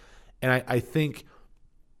on it. And I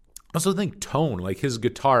also think tone, like his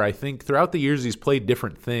guitar, I think throughout the years he's played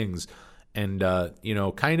different things. And,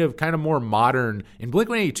 kind of more modern. In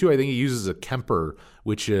Blink-182, I think he uses a Kemper,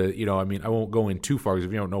 which, I won't go in too far because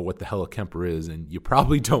if you don't know what the hell a Kemper is, and you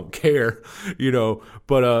probably don't care,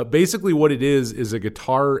 But basically what it is a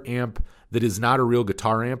guitar amp that is not a real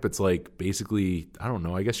guitar amp. It's like basically, I don't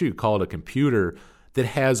know, I guess you could call it a computer that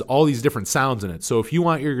has all these different sounds in it. So if you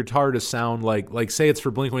want your guitar to sound like say it's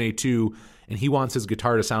for Blink-182, and he wants his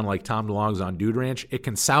guitar to sound like Tom DeLonge's on Dude Ranch, it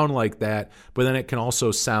can sound like that, but then it can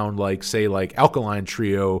also sound like, say, like Alkaline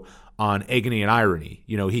Trio on Agony and Irony.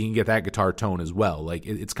 You know, he can get that guitar tone as well. Like,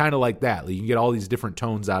 it's kind of like that. Like, you can get all these different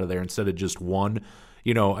tones out of there instead of just one.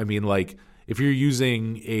 You know, I mean, like, if you're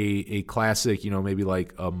using a classic, you know, maybe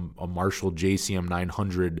like a Marshall JCM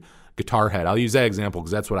 900 guitar head. I'll use that example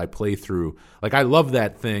because that's what I play through. Like, I love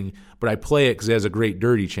that thing, but I play it because it has a great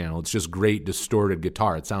dirty channel. It's just great distorted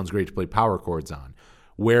guitar. It sounds great to play power chords on.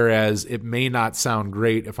 Whereas it may not sound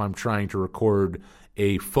great if I'm trying to record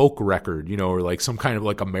a folk record, you know, or like some kind of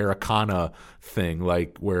like Americana thing,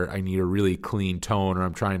 like where I need a really clean tone, or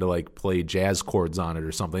I'm trying to like play jazz chords on it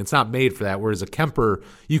or something. It's not made for that. Whereas a Kemper,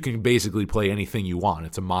 you can basically play anything you want.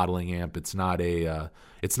 It's a modeling amp. It's not a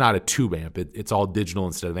tube amp. It's all digital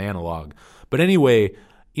instead of analog. But anyway,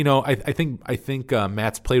 you know, I think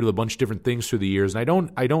Matt's played with a bunch of different things through the years, and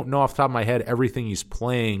I don't know off the top of my head everything he's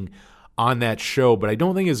playing on that show, but I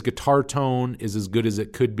don't think his guitar tone is as good as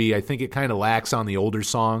it could be. I think it kind of lacks on the older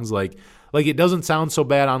songs. Like it doesn't sound so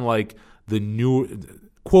bad on like the new,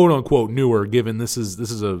 quote unquote newer, given this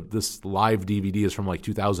live DVD is from like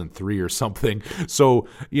 2003 or something. So,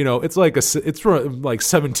 you know, it's from like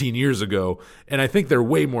 17 years ago, and I think they're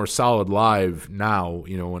way more solid live now,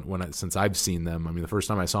 you know, since I've seen them. I mean, the first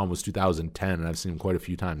time I saw them was 2010, and I've seen them quite a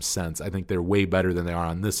few times since. I think they're way better than they are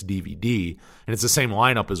on this DVD, and it's the same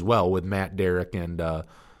lineup as well with Matt, Derek, and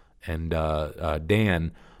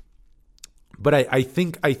Dan. But I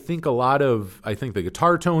think the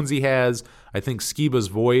guitar tones he has, I think Skiba's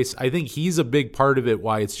voice, I think he's a big part of it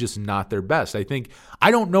why it's just not their best.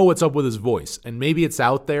 I don't know what's up with his voice, and maybe it's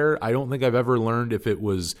out there. I don't think I've ever learned if it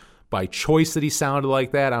was by choice that he sounded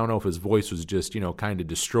like that. I don't know if his voice was just, you know, kind of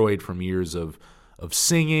destroyed from years of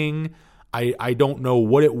singing. I don't know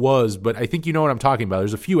what it was, but I think you know what I'm talking about.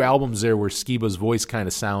 There's a few albums there where Skiba's voice kind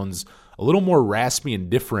of sounds a little more raspy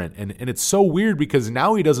and different, and it's so weird because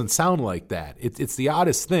now he doesn't sound like that. It's the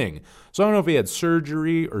oddest thing. So I don't know if he had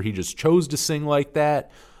surgery or he just chose to sing like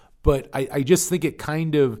that, but I just think it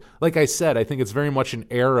kind of, like I said, I think it's very much an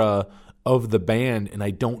era of the band, and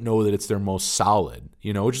I don't know that it's their most solid,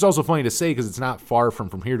 you know, which is also funny to say because it's not far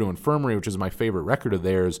from Here to Infirmary, which is my favorite record of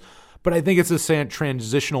theirs. But I think it's a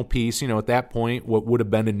transitional piece, you know, at that point, what would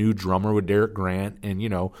have been a new drummer with Derek Grant. And, you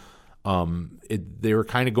know, they were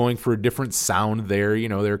kind of going for a different sound there. You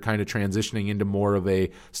know, they were kind of transitioning into more of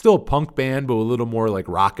still a punk band, but a little more like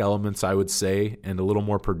rock elements, I would say, and a little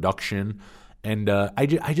more production. And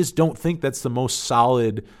I just don't think that's the most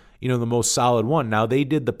solid, you know, the most solid one. Now, they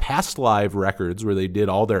did the Past Live records where they did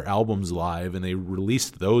all their albums live, and they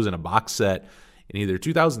released those in a box set in either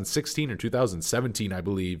 2016 or 2017, I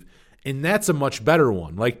believe. And that's a much better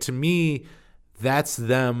one. Like, to me, that's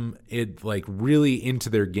them like really into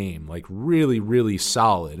their game, like really, really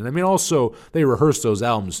solid. And I mean, also, they rehearsed those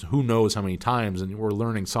albums who knows how many times, and we're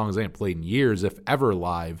learning songs they haven't played in years, if ever,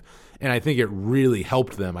 live. And I think it really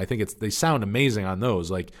helped them. I think they sound amazing on those.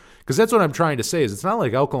 Like, because that's what I'm trying to say is it's not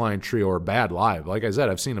like Alkaline Trio are bad live. Like I said,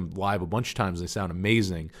 I've seen them live a bunch of times. They sound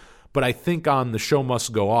amazing. But I think on The Show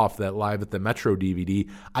Must Go Off, that Live at the Metro DVD,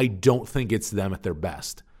 I don't think it's them at their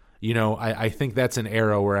best. You know, I think that's an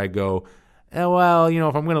era where I go, well, you know,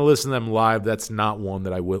 if I'm going to listen to them live, that's not one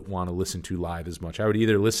that I would want to listen to live as much. I would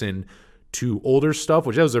either listen to older stuff,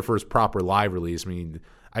 which that was their first proper live release. I mean,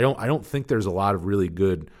 I don't think there's a lot of really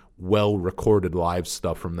good, well-recorded live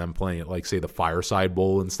stuff from them playing at, like, say, the Fireside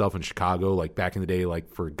Bowl and stuff in Chicago, like back in the day,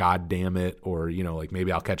 like for God Damn It, or, you know, like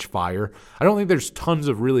Maybe I'll Catch Fire. I don't think there's tons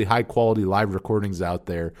of really high-quality live recordings out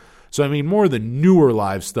there. So, I mean, more of the newer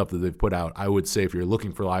live stuff that they've put out, I would say if you're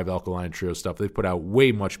looking for live Alkaline Trio stuff, they've put out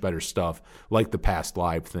way much better stuff, like the past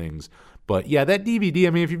live things. But, yeah, that DVD,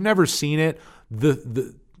 I mean, if you've never seen it,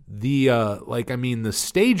 the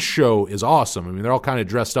stage show is awesome. I mean, they're all kind of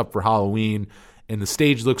dressed up for Halloween, and the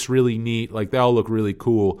stage looks really neat. Like, they all look really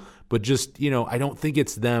cool. But just, you know, I don't think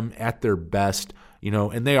it's them at their best, you know,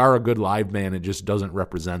 and they are a good live band. It just doesn't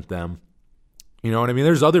represent them. You know what I mean?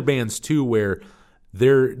 There's other bands, too, where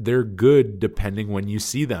they're good depending when you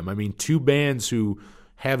see them. I mean, two bands who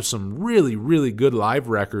have some really, really good live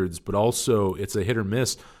records, but also it's a hit or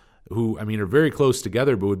miss, who, I mean, are very close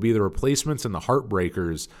together, but would be the Replacements and the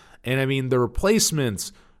Heartbreakers. And, I mean, the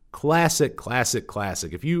Replacements, classic.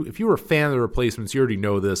 If you were a fan of the Replacements, you already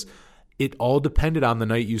know this. It all depended on the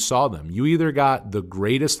night you saw them. You either got the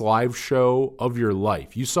greatest live show of your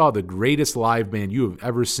life, you saw the greatest live band you have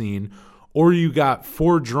ever seen, or you got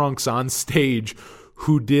four drunks on stage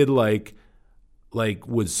who did like like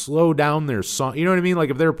would slow down their song. You know what I mean? Like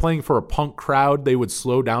if they were playing for a punk crowd, they would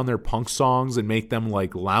slow down their punk songs and make them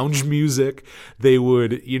like lounge music. They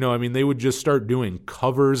would, they would just start doing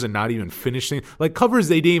covers and not even finishing. Like covers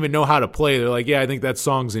they didn't even know how to play. They're like, yeah, I think that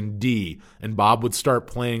song's in D. And Bob would start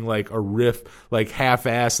playing like a riff, like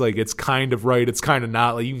half-ass, like it's kind of right, it's kind of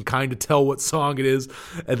not. Like you can kind of tell what song it is.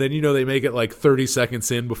 And then, they make it like 30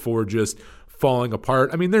 seconds in before just falling apart.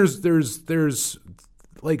 I mean, there's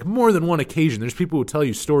like more than one occasion. There's people who tell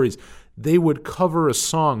you stories. They would cover a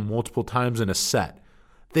song multiple times in a set.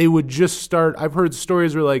 They would just start. I've heard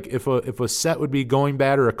stories where like if a set would be going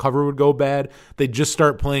bad or a cover would go bad, they'd just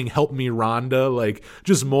start playing "Help Me, Rhonda" like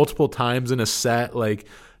just multiple times in a set. Like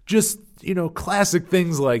just classic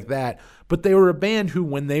things like that. But they were a band who,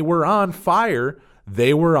 when they were on fire,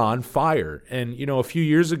 they were on fire. And, a few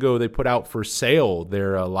years ago, they put out for sale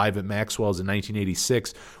their Live at Maxwell's in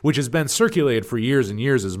 1986, which has been circulated for years and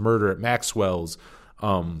years as Murder at Maxwell's.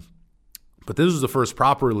 But this was the first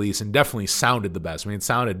proper release and definitely sounded the best. I mean, it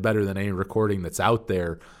sounded better than any recording that's out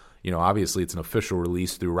there. Obviously it's an official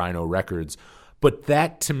release through Rhino Records. But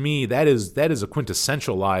that, to me, that is a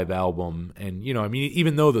quintessential live album. And,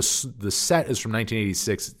 even though the set is from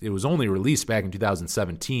 1986, it was only released back in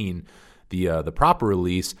 2017, the proper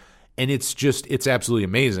release, and it's absolutely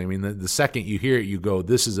amazing. I mean, the second you hear it, you go,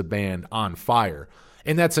 this is a band on fire.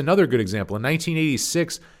 And that's another good example. In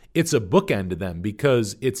 1986, it's a bookend to them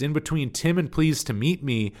because it's in between Tim and Pleased to Meet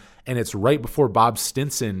Me, and it's right before Bob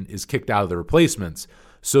Stinson is kicked out of the Replacements.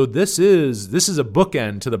 So this is a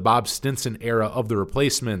bookend to the Bob Stinson era of the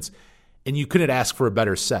Replacements, and you couldn't ask for a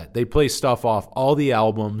better set. They play stuff off all the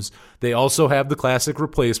albums. They also have the classic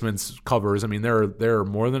Replacements covers. I mean, there are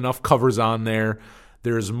more than enough covers on there.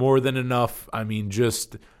 There's more than enough. I mean,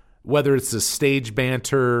 just whether it's the stage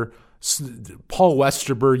banter, Paul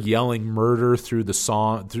Westerberg yelling murder through the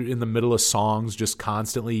song, in the middle of songs, just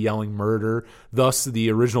constantly yelling murder. Thus,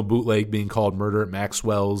 the original bootleg being called Murder at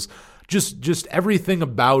Maxwell's. Just everything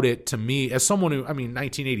about it, to me, as someone who,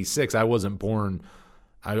 1986, I wasn't born.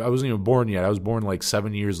 I wasn't even born yet. I was born like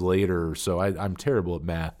 7 years later, so I'm terrible at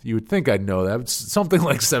math. You would think I'd know that. It's something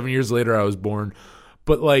like 7 years later I was born.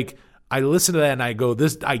 But like, I listen to that and I go,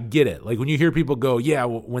 I get it. Like when you hear people go, yeah,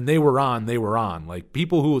 when they were on, they were on. Like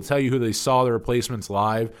people who will tell you who they saw the Replacements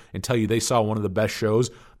live and tell you they saw one of the best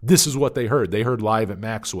shows, this is what they heard. They heard Live at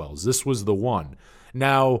Maxwell's. This was the one.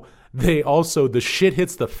 Now, they also, The Shit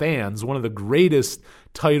Hits the Fans, one of the greatest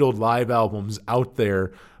titled live albums out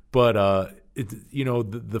there. But,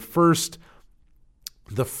 the first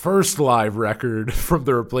live record from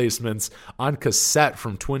the Replacements on cassette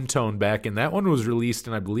from Twin Tone back in, that one was released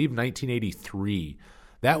in, I believe, 1983.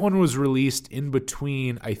 That one was released in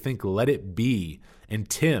between, I think, Let It Be and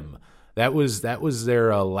Tim. That was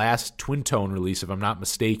their last Twin Tone release, if I'm not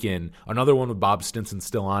mistaken. Another one with Bob Stinson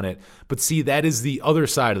still on it. But see, that is the other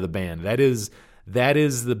side of the band. That is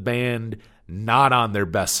the band not on their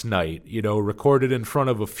best night. Recorded in front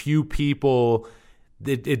of a few people.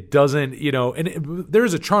 It doesn't, and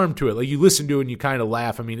there's a charm to it. Like you listen to it and you kind of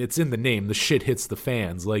laugh. I mean, it's in the name. The shit hits the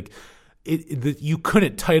fans. Like you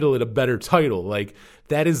couldn't title it a better title. Like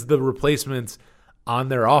that is the Replacements on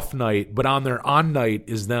their off night, but on their on night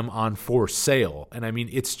is them on For Sale. And I mean,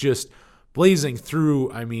 it's just blazing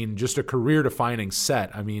through, just a career-defining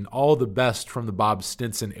set. All the best from the Bob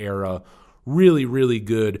Stinson era. Really, really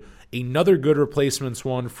good. Another good Replacements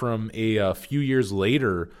one from a few years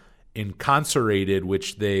later, Incarcerated,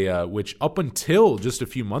 which up until just a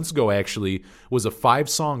few months ago actually was a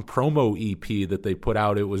 5-song promo EP that they put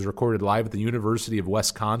out. It was recorded live at the University of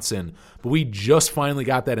Wisconsin, but we just finally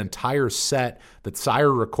got that entire set that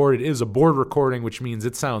Sire recorded. It is a board recording, which means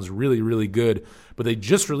it sounds really, really good. But they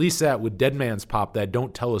just released that with Dead Man's Pop, that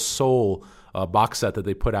Don't Tell a Soul box set that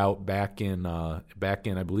they put out back in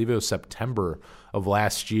I believe it was September of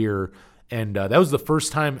last year. And that was the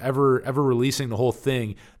first time ever releasing the whole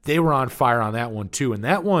thing. They were on fire on that one too. And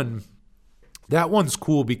that one's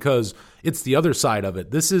cool because it's the other side of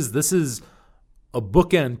it. This is a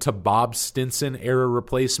bookend to Bob Stinson era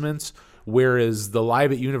Replacements, whereas the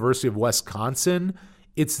Live at University of Wisconsin,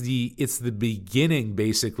 it's the beginning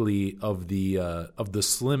basically of the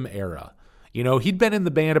Slim era. He'd been in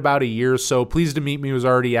the band about a year or so. Pleased to Meet Me was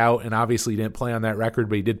already out, and obviously he didn't play on that record,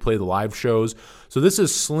 but he did play the live shows. So this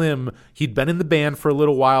is Slim. He'd been in the band for a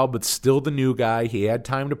little while, but still the new guy. He had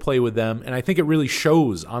time to play with them, and I think it really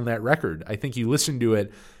shows on that record. I think you listen to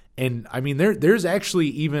it, and there's actually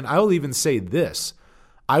even, I'll even say this.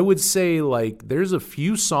 I would say, like, there's a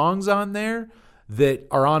few songs on there that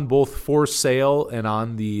are on both For Sale and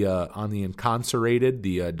on the Incarcerated,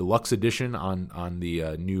 the deluxe edition on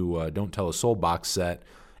the new Don't Tell a Soul box set.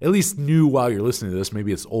 at least new while you're listening to this.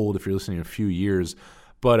 Maybe it's old if you're listening in a few years.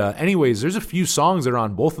 But anyways, there's a few songs that are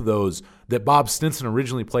on both of those that Bob Stinson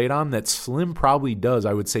originally played on that Slim probably does,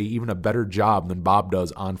 I would say, even a better job than Bob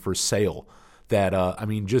does on For Sale. That,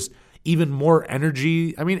 just even more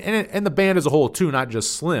energy. I mean, and the band as a whole too, not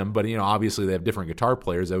just Slim, but, obviously they have different guitar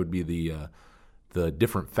players. That would be the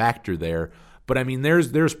different factor there. But,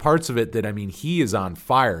 there's parts of it that, he is on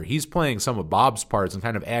fire. He's playing some of Bob's parts and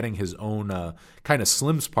kind of adding his own kind of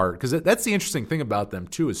Slim's part. Because that's the interesting thing about them,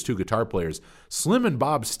 too, as two guitar players. Slim and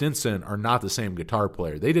Bob Stinson are not the same guitar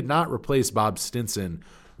player. They did not replace Bob Stinson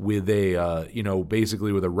with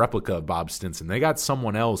basically with a replica of Bob Stinson. They got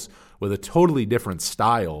someone else with a totally different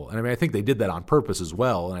style. And, I think they did that on purpose as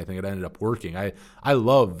well, and I think it ended up working. I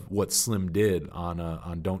love what Slim did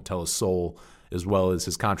on Don't Tell a Soul, as well as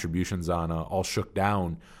his contributions on All Shook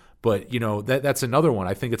Down. But, that's another one.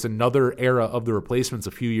 I think it's another era of the Replacements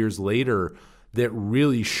a few years later that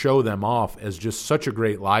really show them off as just such a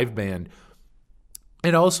great live band.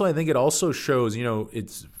 And also, I think it also shows,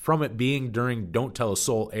 it's from it being during Don't Tell a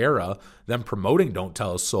Soul era, them promoting Don't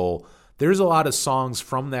Tell a Soul, there's a lot of songs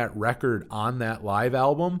from that record on that live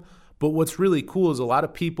album. But what's really cool is a lot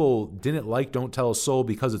of people didn't like Don't Tell a Soul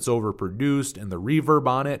because it's overproduced and the reverb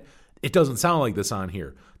on it. It doesn't sound like this on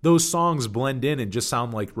here. Those songs blend in and just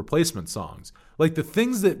sound like Replacement songs. Like the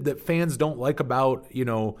things that fans don't like about,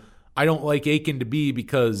 I don't like Aching to Be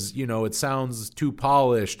because, it sounds too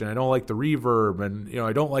polished, and I don't like the reverb, and,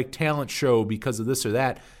 I don't like Talent Show because of this or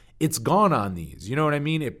that. It's gone on these. You know what I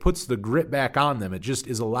mean? It puts the grit back on them. It just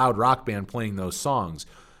is a loud rock band playing those songs.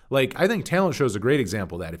 Like, I think Talent Show is a great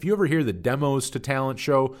example of that. If you ever hear the demos to Talent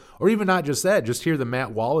Show, or even not just that, just hear the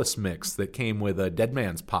Matt Wallace mix that came with Dead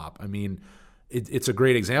Man's Pop. It's a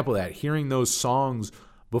great example of that. Hearing those songs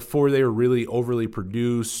before they were really overly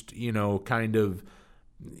produced, kind of,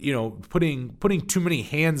 putting too many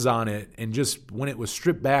hands on it, and just when it was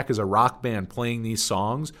stripped back as a rock band playing these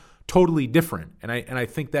songs, totally different. And I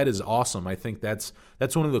think that is awesome. I think that's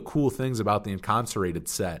one of the cool things about the Incarcerated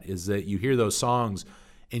set, is that you hear those songs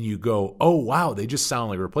and you go, oh, wow, they just sound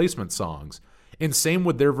like Replacement songs. And same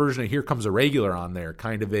with their version of Here Comes a Regular on there,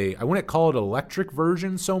 kind of I wouldn't call it an electric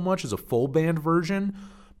version so much as a full band version,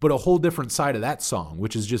 but a whole different side of that song,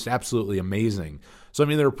 which is just absolutely amazing. So,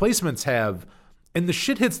 the Replacements have, and the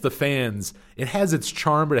shit hits the fans, it has its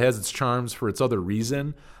charm, but it has its charms for its other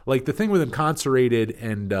reason. Like the thing with Incarcerated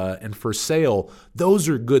and For Sale, those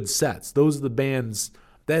are good sets. Those are the bands...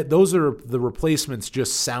 Those are the Replacements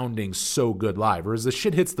just sounding so good live. Whereas the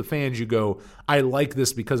shit hits the fans, you go, I like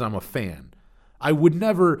this because I'm a fan. I would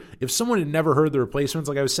never, if someone had never heard the Replacements,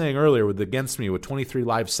 like I was saying earlier with Against Me, with 23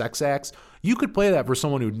 live sex acts, you could play that for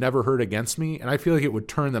someone who'd never heard Against Me, and I feel like it would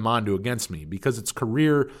turn them on to Against Me because its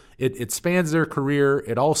career, it spans their career,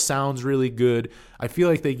 it all sounds really good. I feel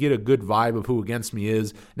like they get a good vibe of who Against Me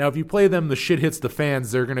is. Now, if you play them, the shit hits the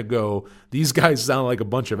fans, they're going to go, these guys sound like a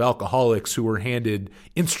bunch of alcoholics who were handed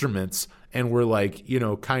instruments and were like,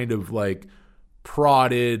 kind of like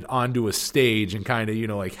prodded onto a stage and kind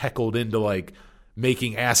of, like heckled into like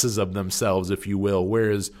making asses of themselves, if you will.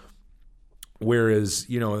 Whereas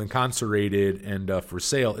Incarcerated and For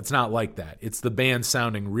Sale, it's not like that. It's the band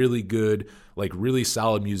sounding really good, like really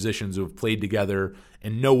solid musicians who have played together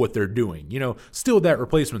and know what they're doing. Still that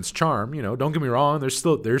Replacements charm. Don't get me wrong. There's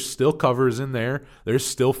still covers in there. There's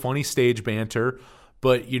still funny stage banter.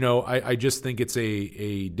 But, I just think it's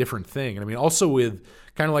a different thing. And also with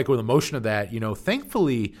kind of like with the motion of that,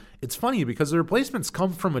 thankfully it's funny because the Replacements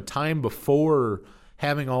come from a time before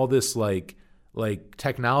having all this like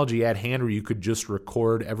technology at hand where you could just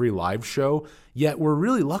record every live show. Yet we're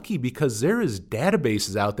really lucky because there is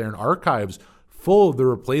databases out there and archives full of the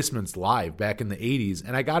Replacements live back in the 80s.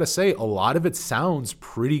 And I got to say, a lot of it sounds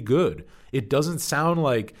pretty good. It doesn't sound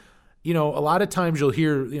like, a lot of times you'll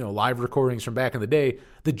hear, live recordings from back in the day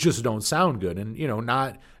that just don't sound good. And,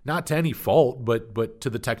 not to any fault, but to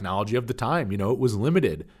the technology of the time, it was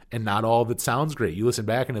limited and not all of it sounds great. You listen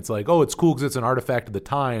back and it's like, oh, it's cool because it's an artifact of the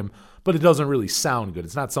time, but it doesn't really sound good.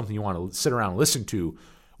 It's not something you want to sit around and listen to.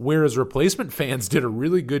 Whereas Replacement fans did a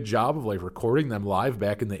really good job of like recording them live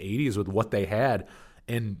back in the 80s with what they had.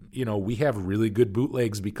 And, we have really good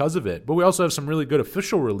bootlegs because of it. But we also have some really good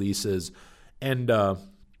official releases. And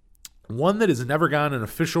one that has never gotten an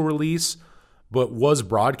official release but was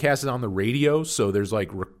broadcasted on the radio, so there's like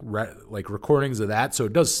recordings of that, so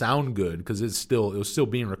it does sound good because it was still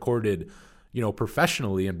being recorded,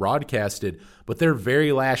 professionally and broadcasted. But their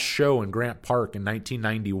very last show in Grant Park in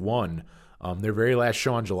 1991, their very last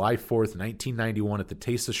show on July 4th, 1991 at the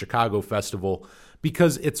Taste of Chicago Festival,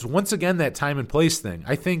 because it's once again that time and place thing.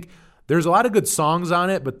 I think There's a lot of good songs on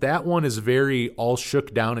it, but that one is very All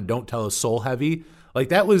Shook Down and Don't Tell a Soul heavy. Like,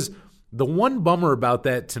 that was the one bummer about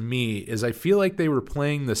that to me, is I feel like they were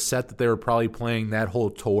playing the set that they were probably playing that whole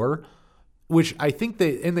tour, which I think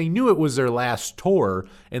they knew it was their last tour,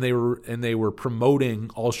 and they were promoting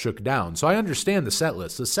All Shook Down. So I understand the set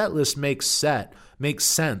list. The set list makes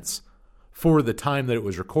sense for the time that it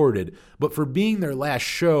was recorded, but for being their last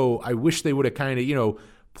show, I wish they would have kind of,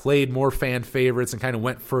 played more fan favorites and kind of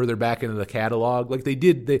went further back into the catalog. Like they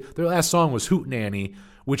did, their last song was Hootenanny,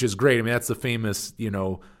 which is great. I mean, that's the famous,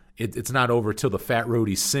 it's not over till the fat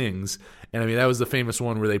roadie sings. And I mean, that was the famous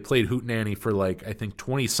one where they played Hootenanny for like, I think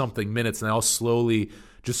 20 something minutes, and they all slowly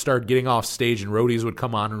just started getting off stage and roadies would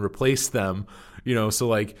come on and replace them. So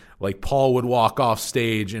like Paul would walk off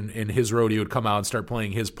stage and his roadie would come out and start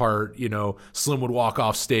playing his part. Slim would walk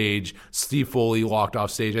off stage. Steve Foley walked off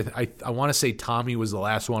stage. I want to say Tommy was the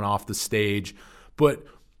last one off the stage. But,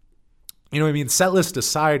 set list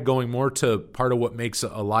aside, going more to part of what makes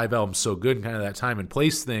a live album so good and kind of that time and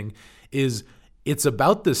place thing is it's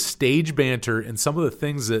about the stage banter and some of the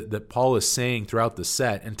things that Paul is saying throughout the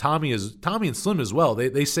set, and Tommy and Slim as well.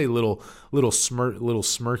 They say little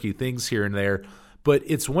smirky things here and there, but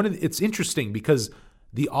it's interesting because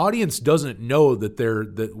the audience doesn't know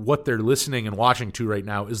that what they're listening and watching to right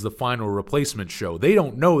now is the final Replacement show. They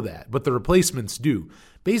don't know that, but the Replacements do.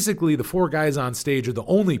 Basically, the four guys on stage are the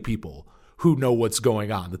only people who know what's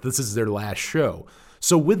going on, that this is their last show.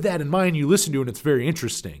 So with that in mind, you listen to it and it's very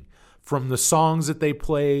interesting. From the songs that they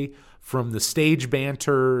play, from the stage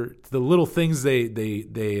banter, the little things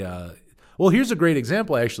well, here's a great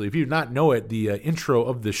example, actually. If you do not know it, the intro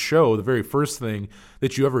of the show, the very first thing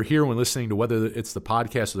that you ever hear when listening to whether it's the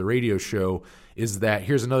podcast or the radio show, is that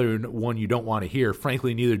here's another one you don't want to hear.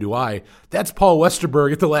 Frankly, neither do I. That's Paul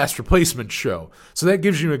Westerberg at the last Replacement show. So that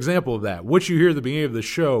gives you an example of that. What you hear at the beginning of the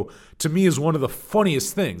show, to me, is one of the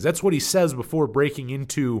funniest things. That's what he says before breaking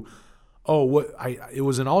into... it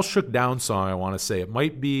was an All Shook Down song, I want to say. It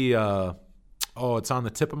might be, it's on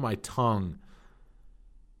the tip of my tongue.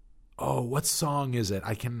 What song is it?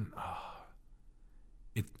 This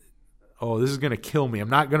is going to kill me. I'm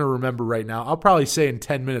not going to remember right now. I'll probably say in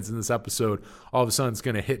 10 minutes in this episode, all of a sudden it's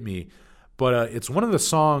going to hit me. But it's one of the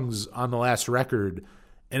songs on the last record.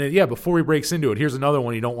 And before he breaks into it, here's another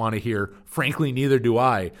one you don't want to hear. Frankly, neither do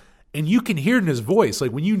I. And you can hear it in his voice.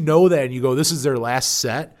 Like when you know that and you go, this is their last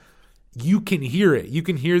set, you can hear it. You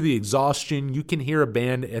can hear the exhaustion. You can hear a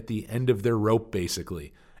band at the end of their rope,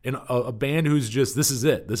 basically. And a band who's just, this is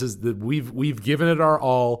it. We've given it our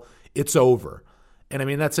all. It's over. And I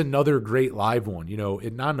mean, that's another great live one.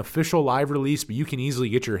 Not an official live release, but you can easily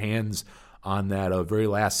get your hands on that very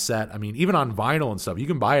last set. I mean, even on vinyl and stuff, you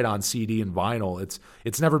can buy it on CD and vinyl.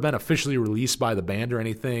 It's never been officially released by the band or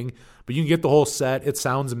anything, but you can get the whole set. It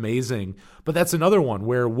sounds amazing. But that's another one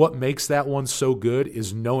where what makes that one so good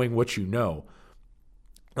is knowing what you know.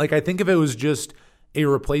 Like, I think if it was just a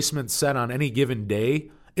Replacement set on any given day,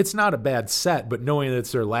 it's not a bad set, but knowing that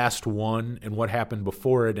it's their last one and what happened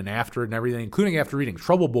before it and after it and everything, including after reading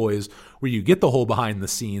Trouble Boys, where you get the whole behind the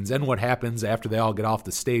scenes and what happens after they all get off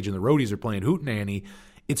the stage and the roadies are playing Hootenanny,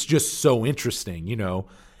 it's just so interesting,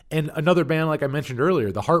 And another band, like I mentioned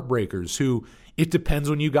earlier, the Heartbreakers, who it depends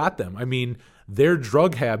when you got them. I mean, their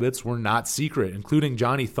drug habits were not secret, including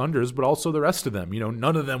Johnny Thunders, but also the rest of them.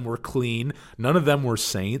 None of them were clean. None of them were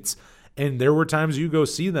saints. And there were times you go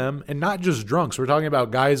see them, and not just drunks. We're talking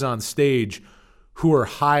about guys on stage who are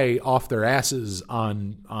high off their asses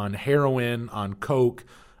on heroin, on coke.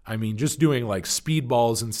 I mean, just doing like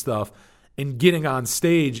speedballs and stuff and getting on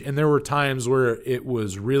stage. And there were times where it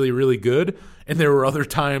was really, really good. And there were other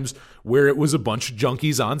times where it was a bunch of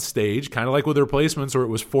junkies on stage, kind of like with the Replacements, where it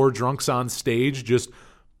was four drunks on stage just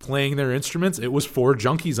playing their instruments. It was four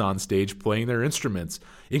junkies on stage playing their instruments,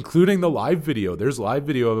 including the live video. There's live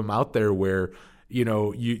video of them out there where,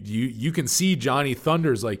 you can see Johnny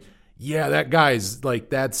Thunders like, yeah, that guy's like,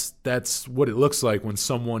 that's what it looks like when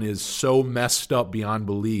someone is so messed up beyond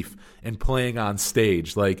belief and playing on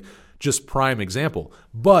stage, like just prime example.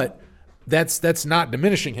 But that's not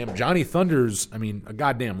diminishing him. Johnny Thunders, I mean, a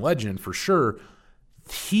goddamn legend for sure.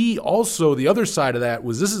 He also, the other side of that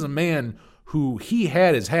was, this is a man who he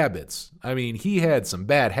had his habits. I mean, he had some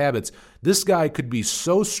bad habits. This guy could be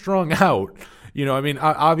so strung out, I mean,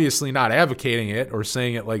 obviously not advocating it or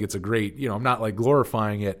saying it like it's a great, I'm not like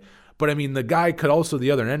glorifying it, but I mean, the guy could also,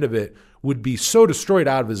 the other end of it, would be so destroyed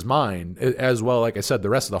out of his mind as well. Like I said, the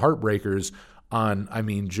rest of the Heartbreakers on, I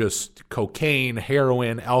mean, just cocaine,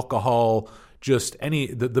 heroin, alcohol, just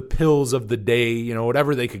the pills of the day,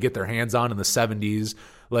 whatever they could get their hands on in the 70s.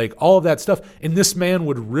 Like all of that stuff. And this man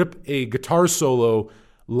would rip a guitar solo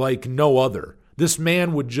like no other. This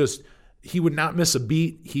man he would not miss a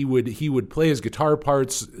beat. He would play his guitar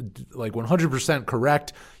parts like 100%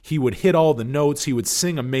 correct. He would hit all the notes. He would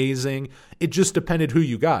sing amazing. It just depended who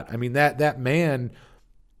you got. I mean, that man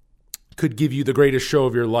could give you the greatest show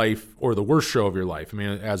of your life or the worst show of your life. I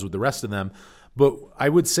mean, as with the rest of them. But I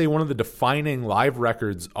would say one of the defining live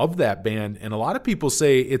records of that band, and a lot of people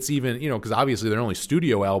say it's even, because obviously their only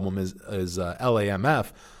studio album is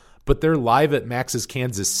LAMF, but they're live at Max's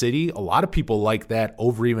Kansas City. A lot of people like that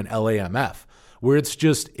over even LAMF, where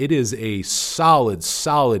it is a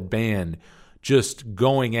solid band just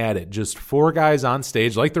going at it. Just four guys on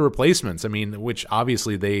stage, like the Replacements. I mean, which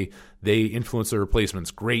obviously they influenced the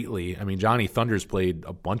Replacements greatly. I mean, Johnny Thunders played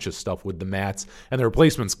a bunch of stuff with the Mats, and the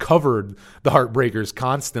Replacements covered the Heartbreakers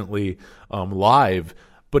constantly live.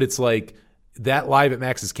 But it's like that live at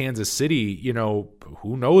Max's Kansas City,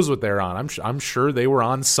 who knows what they're on? I'm sure they were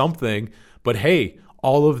on something, but hey,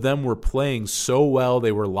 all of them were playing so well.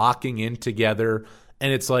 They were locking in together,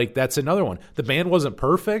 and it's like that's another one. The band wasn't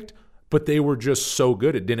perfect, but they were just so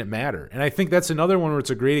good it didn't matter. And I think that's another one where it's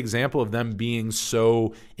a great example of them being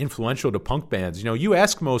so influential to punk bands. You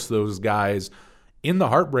ask most of those guys in the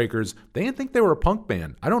Heartbreakers, they didn't think they were a punk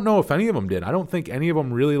band. I don't know if any of them did. I don't think any of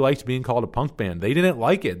them really liked being called a punk band. They didn't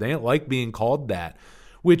like it. They didn't like being called that.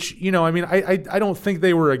 Which, I don't think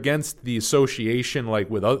they were against the association I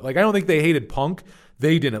don't think they hated punk.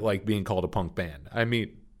 They didn't like being called a punk band. I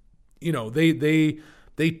mean,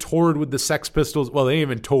 they toured with the Sex Pistols. Well, they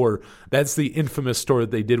didn't even tour. That's the infamous tour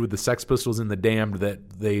that they did with the Sex Pistols and the Damned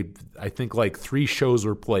that I think 3 shows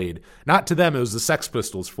were played. Not to them, it was the Sex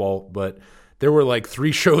Pistols' fault, but there were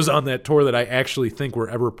 3 shows on that tour that I actually think were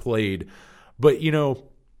ever played. But,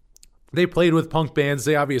 they played with punk bands.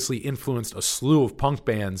 They obviously influenced a slew of punk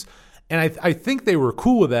bands. And I think they were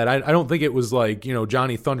cool with that. I don't think it was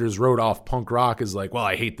Johnny Thunders wrote off punk rock as well,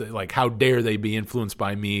 I hate how dare they be influenced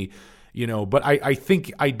by me, but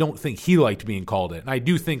I don't think he liked being called it. And I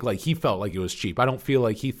do think he felt like it was cheap. I don't feel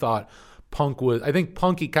like he thought punk was, I think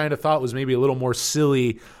punk he kind of thought was maybe a little more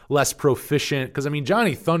silly, less proficient. Because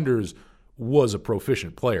Johnny Thunders was a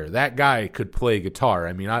proficient player. That guy could play guitar.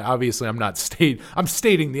 I'm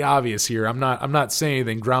stating the obvious here. I'm not saying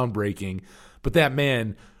anything groundbreaking, but that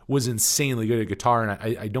man was insanely good at guitar,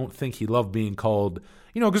 and I don't think he loved being called,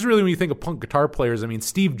 because really when you think of punk guitar players,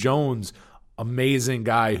 Steve Jones, amazing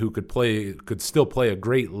guy who could still play a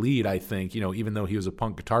great lead, I think, even though he was a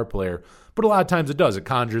punk guitar player. But a lot of times it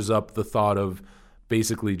conjures up the thought of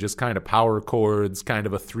basically just kind of power chords, kind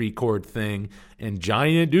of a 3-chord thing. And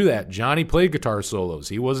Johnny didn't do that. Johnny played guitar solos.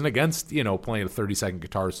 He wasn't against, playing a 30-second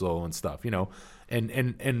guitar solo and stuff,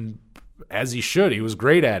 and as he should. He was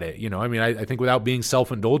great at it. I think without being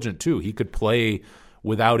self-indulgent too, he could play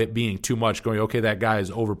without it being too much going, okay, that guy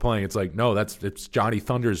is overplaying. It's no, it's Johnny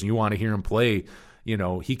Thunders and you want to hear him play.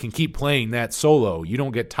 He can keep playing that solo. You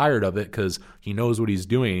don't get tired of it because he knows what he's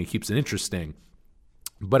doing and he keeps it interesting.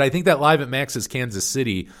 But I think that live at Max's Kansas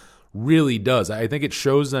City really does. I think it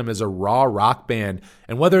shows them as a raw rock band,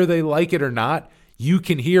 and whether they like it or not, you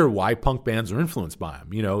can hear why punk bands are influenced by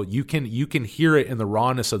them. You can hear it in the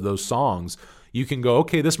rawness of those songs. You can go,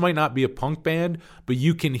 okay, this might not be a punk band, but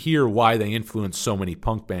you can hear why they influenced so many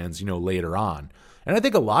punk bands, later on. And I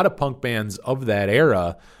think a lot of punk bands of that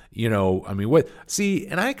era,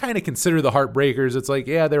 and I kind of consider the Heartbreakers, it's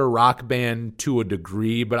they're a rock band to a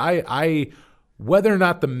degree, but I whether or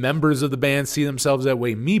not the members of the band see themselves that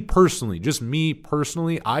way, me personally,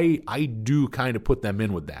 I do kind of put them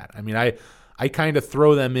in with that. I kind of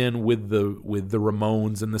throw them in with the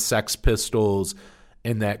Ramones and the Sex Pistols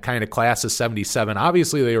and that kind of class of 77.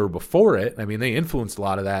 Obviously, they were before it. They influenced a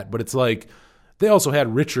lot of that, but it's they also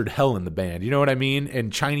had Richard Hell in the band. You know what I mean?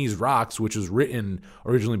 And Chinese Rocks, which was written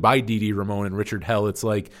originally by Dee Dee Ramone and Richard Hell. It's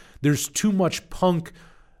there's too much punk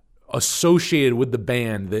associated with the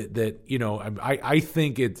band that I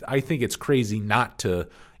think it's crazy not to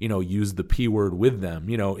use the P word with them.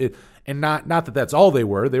 And not that that's all they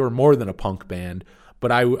were. They were more than a punk band, but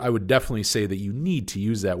I would definitely say that you need to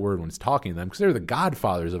use that word when it's talking to them because they're the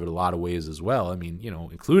godfathers of it in a lot of ways as well.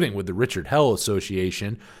 Including with the Richard Hell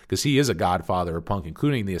Association, because he is a godfather of punk,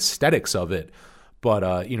 including the aesthetics of it.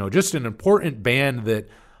 But just an important band that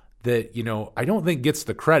I don't think gets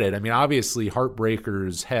the credit. Obviously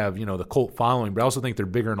Heartbreakers have, the cult following, but I also think they're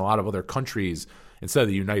bigger in a lot of other countries instead of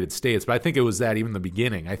the United States. But I think it was that even in the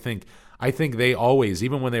beginning. I think I think they always,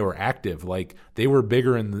 even when they were active, like they were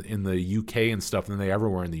bigger in the UK and stuff than they ever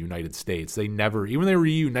were in the United States. They never, even when they were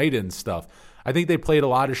reunited and stuff, I think they played a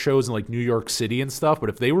lot of shows in like New York City and stuff, but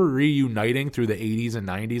if they were reuniting through the 80s and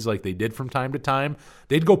 90s like they did from time to time,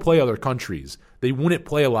 they'd go play other countries. They wouldn't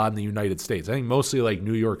play a lot in the United States. I think mostly like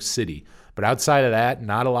New York City. But outside of that,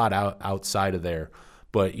 not a lot outside of there.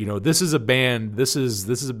 But, you know, this is a band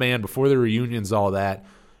before the reunions, all that.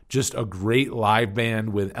 Just a great live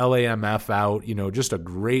band with LAMF out, you know, just a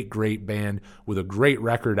great, great band with a great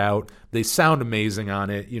record out. They sound amazing on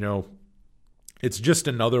it, you know. It's just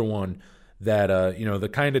another one that, you know, the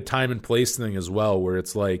kind of time and place thing as well, where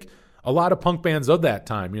it's like a lot of punk bands of that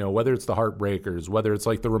time, you know, whether it's the Heartbreakers, whether it's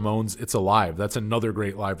like the Ramones, It's Alive. That's another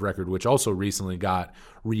great live record, which also recently got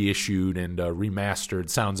reissued and remastered.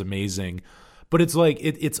 Sounds amazing. But it's like,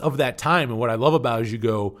 it's of that time. And what I love about it is you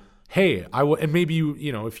go, hey, and maybe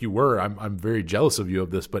you know, if you were, I'm very jealous of you of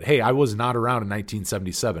this, but hey, I was not around in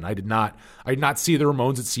 1977. I did not see the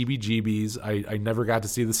Ramones at CBGB's. I never got to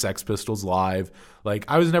see the Sex Pistols live. Like,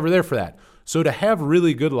 I was never there for that. So to have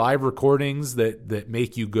really good live recordings that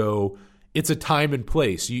make you go, it's a time and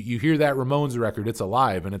place. You hear that Ramones record, It's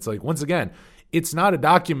Alive, and it's like, once again, it's not a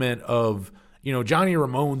document of, you know, Johnny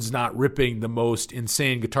Ramone's not ripping the most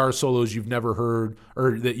insane guitar solos you've never heard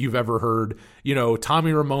or that you've ever heard. You know,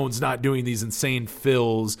 Tommy Ramone's not doing these insane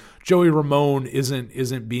fills. Joey Ramone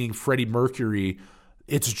isn't being Freddie Mercury.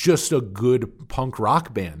 It's just a good punk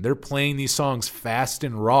rock band. They're playing these songs fast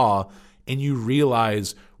and raw, and you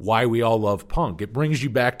realize why we all love punk. It brings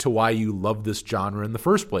you back to why you love this genre in the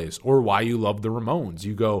first place, or why you love the Ramones.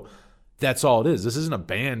 You go, that's all it is. This isn't a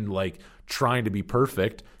band like trying to be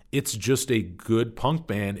perfect. It's just a good punk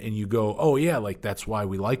band, and you go, oh yeah, like that's why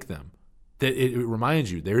we like them. That it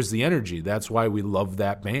reminds you, there's the energy. That's why we love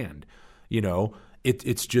that band. You know,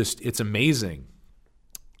 it's amazing.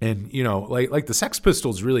 And you know, like the Sex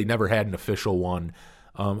Pistols really never had an official one.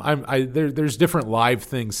 There's different live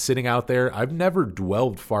things sitting out there. I've never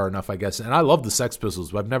dwelled far enough, I guess, and I love the Sex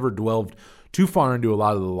Pistols, but I've never dwelled too far into a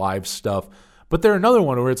lot of the live stuff. But they're another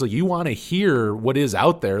one where it's like you want to hear what is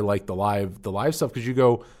out there, like the live stuff, because you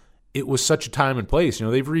go, it was such a time and place. You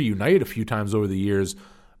know, they've reunited a few times over the years,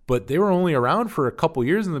 but they were only around for a couple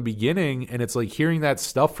years in the beginning, and it's like hearing that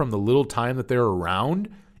stuff from the little time that they're around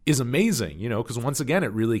is amazing, you know, because once again,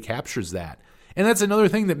 it really captures that. And that's another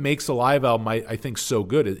thing that makes a live album, I think, so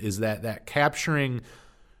good, is that capturing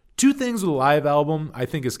two things with a live album, I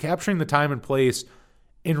think, is capturing the time and place,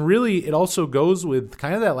 and really it also goes with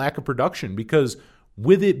kind of that lack of production, because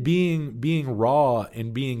with it being raw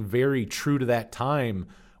and being very true to that time,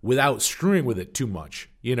 without screwing with it too much,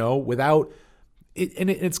 you know, without it. And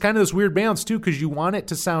it's kind of this weird balance too, because you want it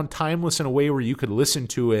to sound timeless in a way where you could listen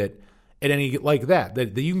to it at any, like that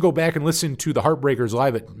you can go back and listen to the Heartbreakers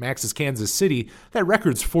live at Max's Kansas City. That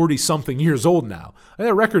record's 40 something years old now. And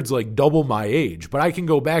that record's like double my age, but I can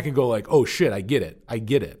go back and go like, oh shit, I get it.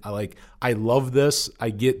 I love this. I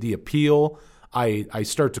get the appeal. I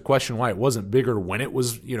start to question why it wasn't bigger when it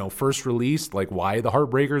was, you know, first released, like why the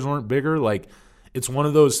Heartbreakers weren't bigger. Like, it's one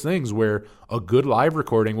of those things where a good live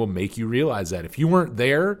recording will make you realize that. If you weren't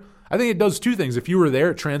there, I think it does two things. If you were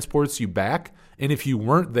there, it transports you back. And if you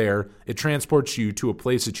weren't there, it transports you to a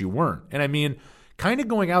place that you weren't. And I mean, kind of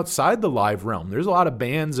going outside the live realm, there's a lot of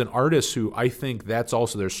bands and artists who I think that's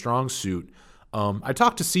also their strong suit. I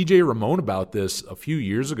talked to CJ Ramone about this a few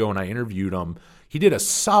years ago, and I interviewed him. He did a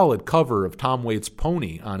solid cover of Tom Waits'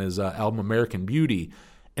 Pony on his album American Beauty.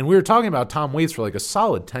 And we were talking about Tom Waits for like a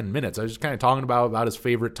solid 10 minutes. I was just kind of talking about his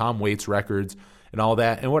favorite Tom Waits records and all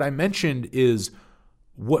that. And what I mentioned is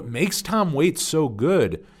what makes Tom Waits so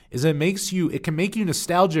good is it can make you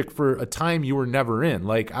nostalgic for a time you were never in.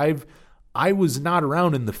 Like I was not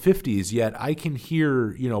around in the 50s yet. I can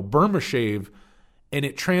hear, you know, Burma Shave, and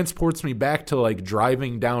it transports me back to like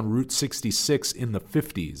driving down Route 66 in the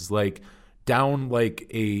 50s, like down like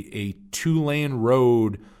a 2-lane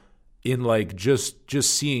road in like just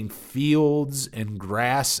seeing fields and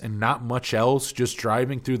grass and not much else, just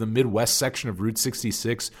driving through the Midwest section of Route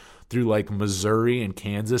 66 through like Missouri and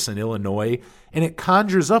Kansas and Illinois. And it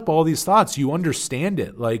conjures up all these thoughts. You understand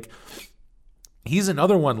it. Like, he's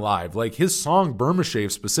another one live, like his song Burma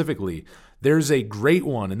Shave specifically. There's a great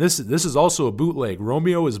one, and this is also a bootleg.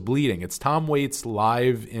 Romeo is Bleeding. It's Tom Waits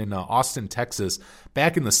live in Austin, Texas,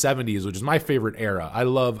 back in the 70s, which is my favorite era. I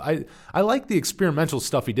like the experimental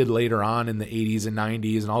stuff he did later on in the 80s and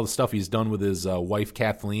 90s, and all the stuff he's done with his wife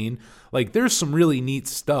Kathleen. Like, there's some really neat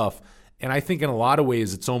stuff, and I think in a lot of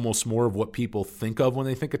ways it's almost more of what people think of when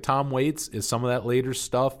they think of Tom Waits is some of that later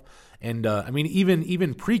stuff. And I mean,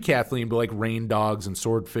 even pre-Kathleen, but like Rain Dogs and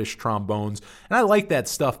Swordfish Trombones. And I like that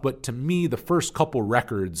stuff, but to me, the first couple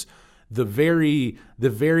records, the very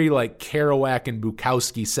like Kerouac and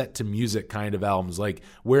Bukowski set to music kind of albums, like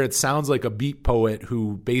where it sounds like a beat poet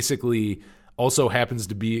who basically also happens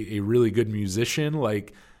to be a really good musician,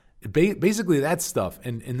 like basically that stuff.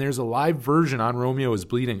 And there's a live version on Romeo is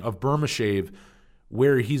Bleeding of Burma Shave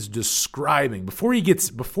where he's describing before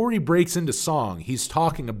he breaks into song, he's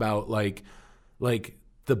talking about like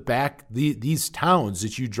these towns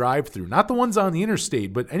that you drive through, not the ones on the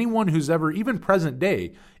interstate, but anyone who's ever, even present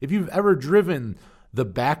day, if you've ever driven the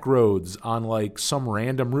back roads on like some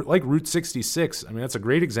random route, like Route 66, I mean, that's a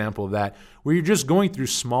great example of that, where you're just going through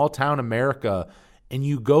small town America and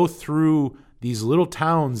you go through these little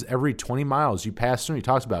towns every 20 miles. You pass through, he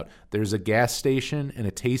talks about there's a gas station and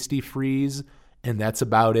a Tasty Freeze, and that's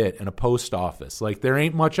about it, and a post office. Like, there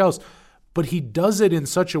ain't much else. But he does it in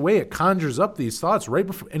such a way, it conjures up these thoughts right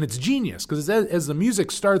before, and it's genius, because as the music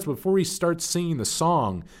starts, before he starts singing the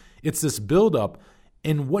song, it's this buildup,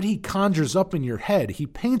 and what he conjures up in your head, he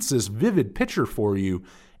paints this vivid picture for you,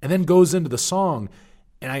 and then goes into the song.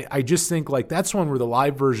 And I just think, like, that's one where the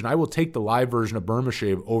live version, I will take the live version of Burma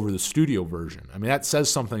Shave over the studio version. I mean, that says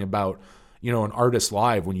something about, an artist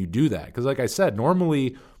live when you do that. Because like I said, I'm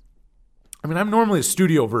normally a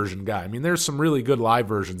studio version guy. I mean, there's some really good live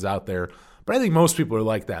versions out there, but I think most people are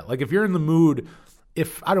like that. Like, if you're in the mood,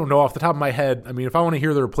 I don't know off the top of my head, I mean, if I want to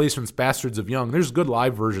hear the Replacements, Bastards of Young, there's good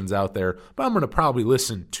live versions out there, but I'm going to probably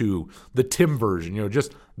listen to the Tim version,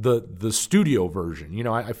 just the studio version.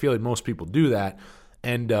 I feel like most people do that.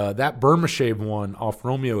 And that Burma Shave one off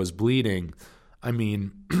Romeo is Bleeding, I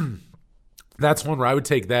mean, that's one where I would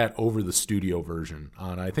take that over the studio version.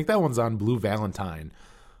 I think that one's on Blue Valentine.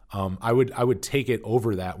 I would take it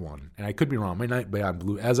over that one, and I could be wrong. It may not be on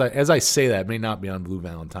Blue. As I say that, it may not be on Blue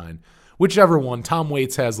Valentine. Whichever one. Tom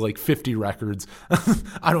Waits has like 50 records.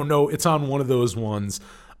 I don't know. It's on one of those ones.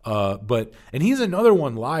 And he's another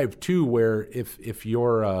one live too, where if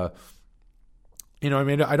you're, I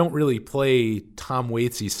don't really play Tom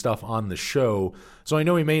Waitsy stuff on the show, so I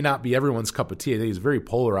know he may not be everyone's cup of tea. I think he's very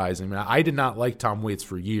polarizing. I did not like Tom Waits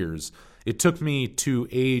for years. It took me to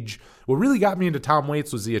age. What really got me into Tom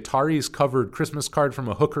Waits was the Ataris covered Christmas Card from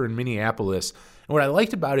a Hooker in Minneapolis. And what I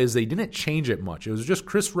liked about it is they didn't change it much. It was just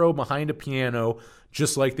Chris Rowe behind a piano,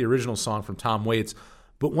 just like the original song from Tom Waits.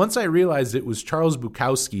 But once I realized it was Charles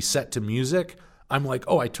Bukowski set to music, I'm like,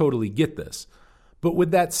 oh, I totally get this. But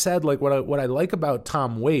with that said, like what I like about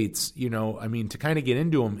Tom Waits, to kind of get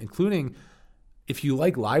into him, including if you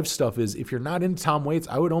like live stuff, is if you're not into Tom Waits,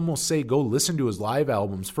 I would almost say go listen to his live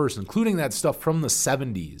albums first, including that stuff from the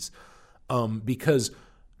 70s, because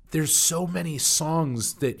there's so many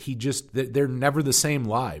songs that they're never the same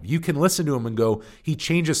live. You can listen to him and go, he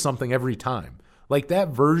changes something every time. Like that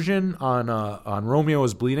version on Romeo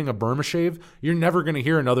is Bleeding, a Burma Shave, you're never going to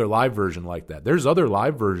hear another live version like that. There's other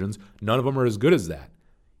live versions. None of them are as good as that.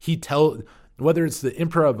 Whether it's the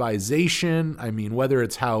improvisation, whether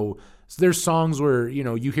it's how there's songs where,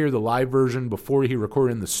 you hear the live version before he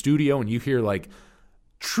recorded in the studio and you hear like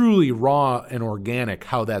truly raw and organic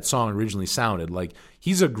how that song originally sounded. Like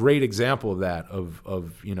he's a great example of that,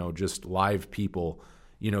 of just live people,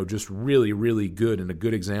 just really, really good, and a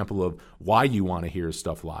good example of why you want to hear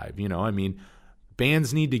stuff live.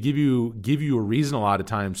 Bands need to give you a reason a lot of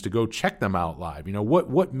times to go check them out live.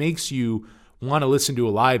 What makes you want to listen to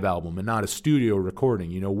a live album and not a studio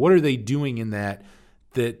recording? What are they doing in that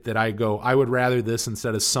I go, I would rather this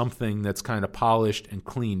instead of something that's kind of polished and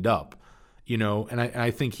cleaned up, and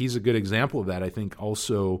I think he's a good example of that. I think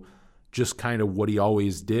also just kind of what he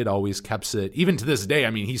always did, always kept it, even to this day.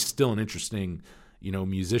 He's still an interesting,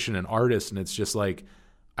 musician and artist, and it's just like,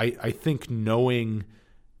 I think knowing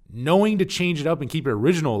to change it up and keep it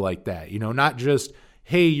original like that, not just,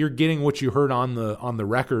 hey, you're getting what you heard on the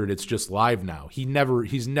record, it's just live now. He's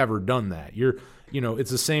never done that.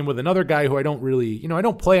 It's the same with another guy who I don't really, I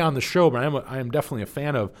don't play on the show, but I am definitely a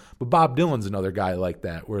fan of. But Bob Dylan's another guy like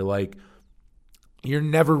that, where like you're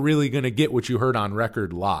never really going to get what you heard on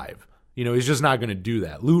record live. He's just not going to do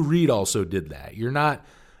that. Lou Reed also did that. You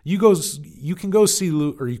can go see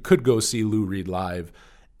Lou, or you could go see Lou Reed live,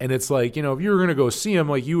 and it's like, if you were going to go see him,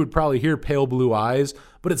 like you would probably hear Pale Blue Eyes,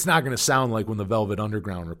 but it's not going to sound like when the Velvet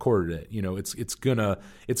Underground recorded it. It's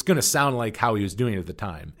gonna sound like how he was doing it at the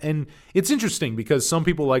time. And it's interesting because some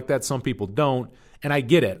people like that, some people don't, and I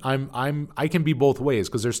get it. I can be both ways,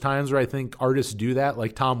 because there's times where I think artists do that,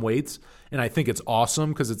 like Tom Waits, and I think it's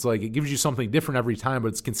awesome because it's like it gives you something different every time, but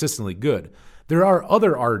it's consistently good. There are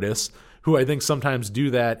other artists who I think sometimes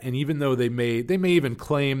do that, and even though they may even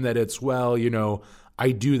claim that it's,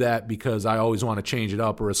 I do that because I always want to change it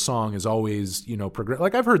up, or a song is always, progress.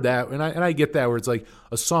 Like I've heard that, and I get that, where it's like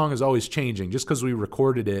a song is always changing. Just because we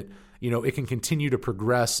recorded it, it can continue to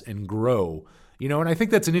progress and grow. And I think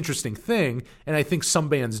that's an interesting thing, and I think some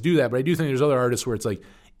bands do that, but I do think there's other artists where it's like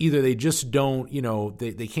either they just don't,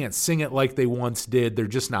 they can't sing it like they once did, they're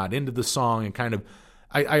just not into the song, and kind of,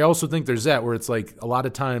 I also think there's that where it's like a lot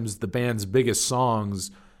of times the band's biggest songs,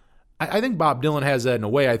 I think Bob Dylan has that in a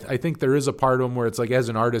way. I think there is a part of him where it's like as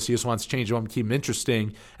an artist, he just wants to change them, keep them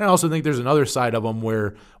interesting. And I also think there's another side of him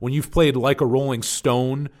where when you've played Like a Rolling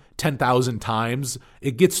Stone 10,000 times,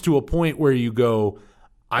 it gets to a point where you go,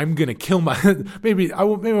 I'm going to kill maybe I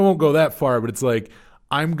won't go that far, but it's like,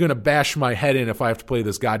 I'm going to bash my head in if I have to play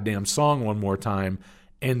this goddamn song one more time.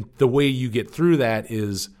 And the way you get through that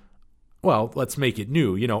is, well, let's make it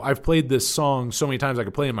new. I've played this song so many times I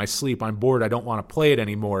could play it in my sleep. I'm bored. I don't want to play it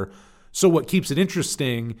anymore. So what keeps it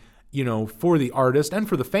interesting, for the artist and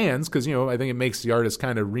for the fans, because, I think it makes the artist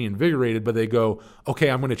kind of reinvigorated, but they go, okay,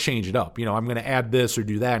 I'm going to change it up. I'm going to add this or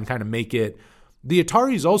do that and kind of make it. The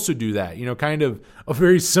Ataris also do that, kind of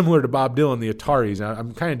very similar to Bob Dylan, the Ataris.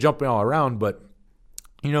 I'm kind of jumping all around, but,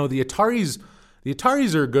 the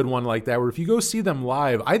Ataris are a good one like that, where if you go see them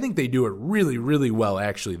live, I think they do it really, really well,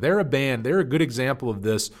 actually. They're a good example of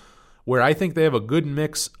this, where I think they have a good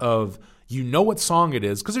mix of, what song it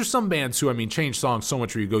is, because there's some bands who, change songs so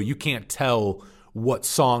much where you go, you can't tell what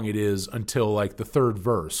song it is until like the third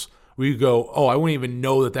verse, where you go, oh, I wouldn't even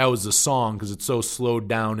know that was the song because it's so slowed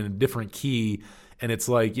down in a different key. And it's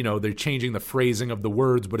like, they're changing the phrasing of the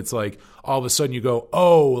words, but it's like all of a sudden you go,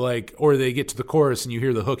 oh, like, or they get to the chorus and you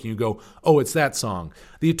hear the hook and you go, oh, it's that song.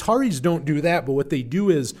 The Ataris don't do that, but what they do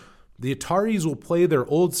is the Ataris will play their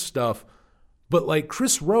old stuff, but like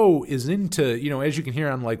Chris Rowe is into, as you can hear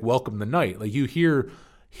on like Welcome the Night, like you hear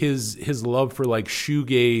his love for like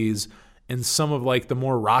shoegaze and some of like the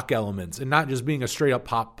more rock elements and not just being a straight up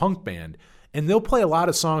pop punk band. And they'll play a lot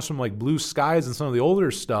of songs from like Blue Skies and some of the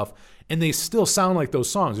older stuff, and they still sound like those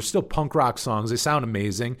songs. They're still punk rock songs. They sound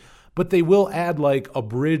amazing, but they will add like a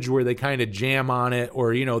bridge where they kind of jam on it,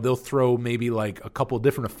 or, they'll throw maybe like a couple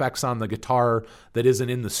different effects on the guitar that isn't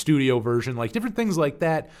in the studio version, like different things like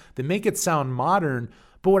that make it sound modern.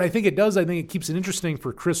 But what I think it does, I think it keeps it interesting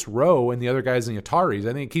for Chris Rowe and the other guys in the Ataris.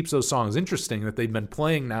 I think it keeps those songs interesting that they've been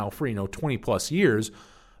playing now for, 20 plus years.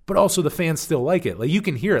 But also the fans still like it. Like you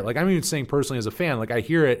can hear it. Like I'm even saying personally as a fan, like I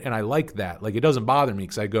hear it and I like that. Like it doesn't bother me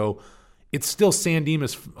because I go, it's still San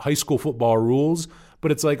Dimas high school football rules,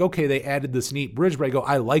 but it's like, okay, they added this neat bridge, but I go,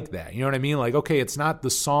 I like that. You know what I mean? Like, okay, it's not the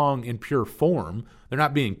song in pure form. They're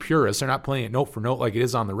not being purists. They're not playing it note for note like it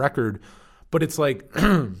is on the record, but it's like,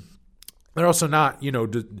 they're also not,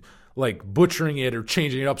 like butchering it or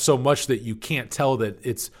changing it up so much that you can't tell that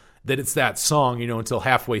it's that song, until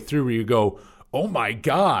halfway through where you go, oh my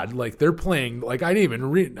God, like they're playing, like I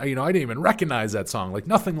didn't even recognize that song, like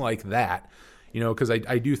nothing like that, because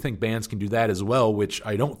I do think bands can do that as well, which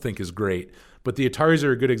I don't think is great. But the Ataris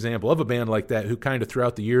are a good example of a band like that who kind of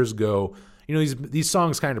throughout the years go, these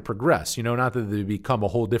songs kind of progress, not that they become a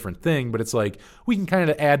whole different thing, but it's like we can kind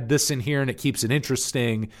of add this in here and it keeps it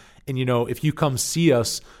interesting. And, if you come see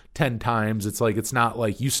us 10 times, it's like, it's not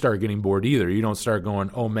like you start getting bored either. You don't start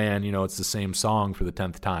going, oh man, it's the same song for the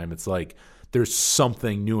 10th time. It's like, there's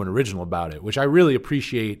something new and original about it, which I really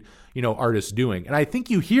appreciate, artists doing. And I think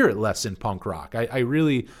you hear it less in punk rock.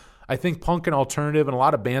 I think punk and alternative and a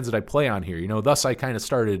lot of bands that I play on here, thus I kind of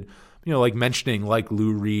started, like mentioning like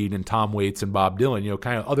Lou Reed and Tom Waits and Bob Dylan,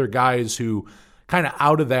 kind of other guys who kind of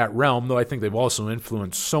out of that realm, though I think they've also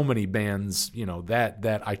influenced so many bands,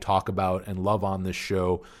 that I talk about and love on this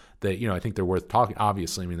show that, I think they're worth talking.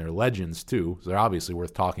 Obviously, they're legends too, so they're obviously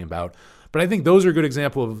worth talking about. But I think those are a good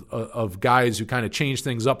example of guys who kind of change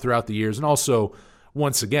things up throughout the years. And also,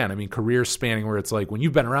 once again, career spanning where it's like when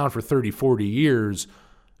you've been around for 30, 40 years,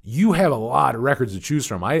 you have a lot of records to choose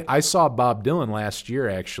from. I saw Bob Dylan last year,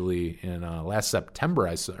 actually, in last October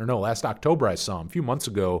I saw him a few months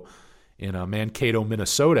ago in Mankato,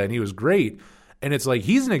 Minnesota, and he was great. And it's like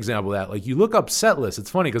he's an example of that. Like you look up set lists. It's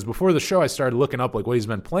funny because before the show I started looking up like what he's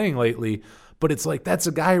been playing lately. But it's like that's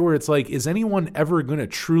a guy where it's like, is anyone ever going to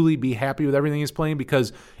truly be happy with everything he's playing?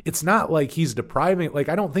 Because it's not like he's depriving. Like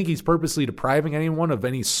I don't think he's purposely depriving anyone of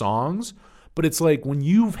any songs. But it's like when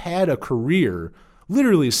you've had a career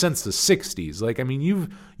literally since the 60s. Like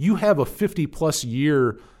you have a 50 plus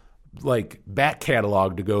year like back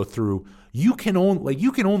catalog to go through. You can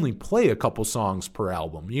only play a couple songs per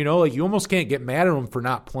album. Like you almost can't get mad at him for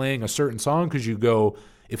not playing a certain song because you go,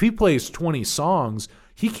 if he plays 20 songs,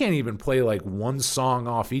 he can't even play like one song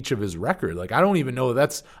off each of his record. Like, I don't even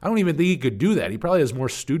think he could do that. He probably has more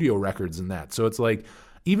studio records than that. So it's like,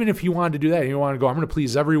 even if you wanted to do that and you want to go, I'm going to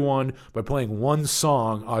please everyone by playing one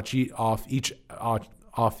song off each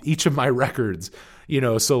of my records,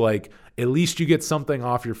 so like, at least you get something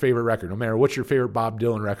off your favorite record. No matter what your favorite Bob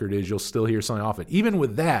Dylan record is, you'll still hear something off it. Even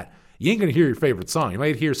with that, you ain't going to hear your favorite song. You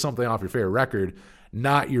might hear something off your favorite record,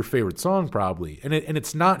 not your favorite song probably. And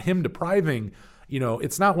it's not him depriving,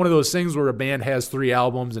 it's not one of those things where a band has 3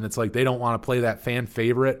 albums and it's like they don't want to play that fan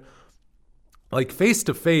favorite. Like Face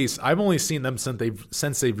to Face, I've only seen them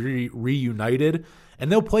since they've reunited, and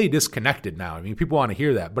they'll play Disconnected now. I mean, people want to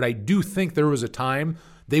hear that, but I do think there was a time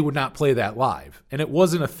they would not play that live. And it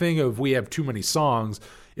wasn't a thing of we have too many songs.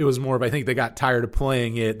 It was more of, I think they got tired of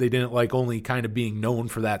playing it. They didn't like only kind of being known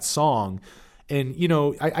for that song. And,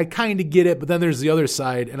 I kind of get it, but then there's the other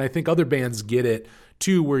side, and I think other bands get it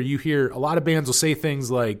too, where you hear a lot of bands will say things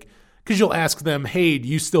like, because you'll ask them, hey, do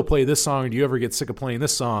you still play this song, or do you ever get sick of playing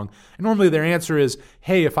this song? And normally their answer is,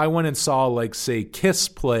 hey, if I went and saw, like, say, Kiss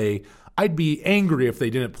play, I'd be angry if they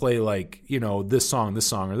didn't play, like, this song,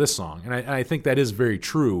 or this song. And I think that is very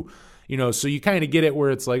true. So you kind of get it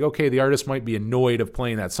where it's like, okay, the artist might be annoyed of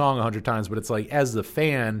playing that song 100 times, but it's like, as the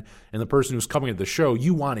fan and the person who's coming to the show,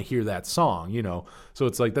 you want to hear that song, So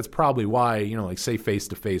it's like, that's probably why, like, say Face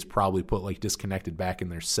to Face probably put like Disconnected back in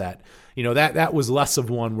their set. That was less of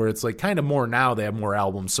one where it's like kind of more now they have more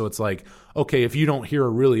albums. So it's like, okay, if you don't hear a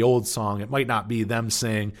really old song, it might not be them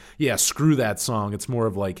saying, yeah, screw that song. It's more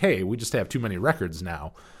of like, hey, we just have too many records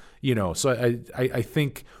now, So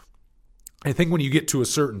I think when you get to a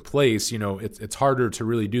certain place, it's harder to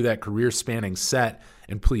really do that career spanning set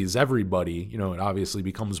and please everybody. It obviously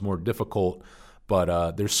becomes more difficult,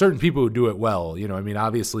 but there's certain people who do it well.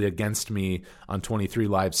 Obviously Against Me on 23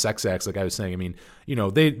 Live Sex Acts, like I was saying,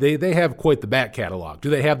 they have quite the back catalog. Do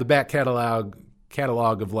they have the back catalog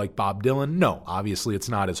of like Bob Dylan? No, obviously it's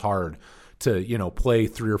not as hard to, play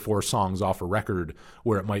 3 or 4 songs off a record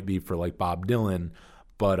where it might be for like Bob Dylan.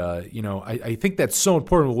 But, I think that's so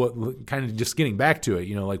important. What kind of just getting back to it,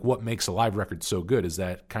 like what makes a live record so good is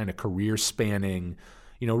that kind of career spanning,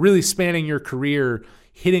 really spanning your career,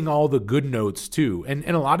 hitting all the good notes too. And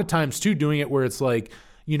a lot of times too, doing it where it's like,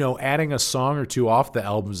 adding a song or two off the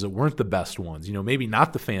albums that weren't the best ones, maybe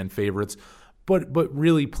not the fan favorites, but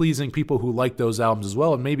really pleasing people who like those albums as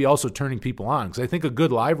well. And maybe also turning people on. Because I think a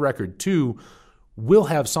good live record too will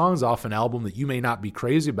have songs off an album that you may not be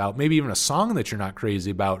crazy about, maybe even a song that you're not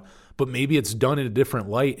crazy about, but maybe it's done in a different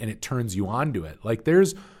light and it turns you on to it. Like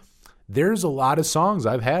there's a lot of songs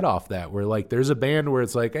I've had off that where like there's a band where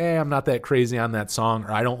it's like, hey, I'm not that crazy on that song,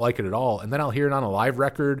 or I don't like it at all. And then I'll hear it on a live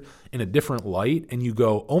record in a different light and you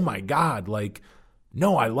go, oh my God, like,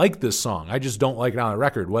 no, I like this song. I just don't like it on the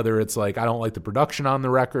record. Whether it's like, I don't like the production on the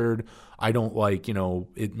record. I don't like,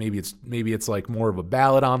 maybe it's like more of a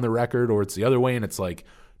ballad on the record, or it's the other way and it's like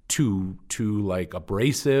too like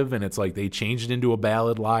abrasive and it's like they changed it into a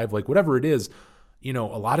ballad live, like whatever it is, a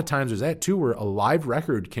lot of times there's that too, where a live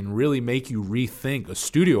record can really make you rethink a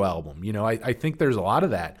studio album. I think there's a lot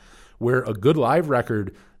of that where a good live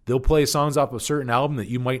record, they'll play songs off a certain album that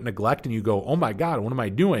you might neglect and you go, oh my God, what am I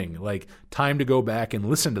doing? Like, time to go back and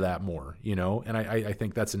listen to that more, And I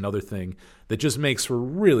think that's another thing that just makes for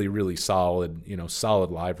really, really solid, solid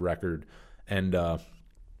live record. And,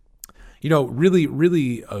 really,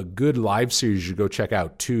 really a good live series you go check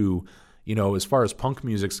out too. As far as punk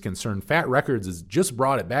music's concerned, Fat Records has just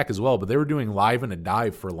brought it back as well, but they were doing Live in a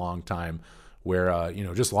Dive for a long time where,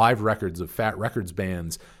 just live records of Fat Records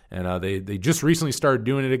bands. And they just recently started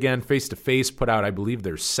doing it again. Face to Face put out, I believe,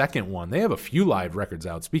 their second one. They have a few live records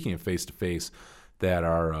out, speaking of Face to Face, that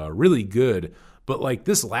are really good. But like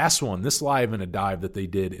this last one, this Live in a Dive that they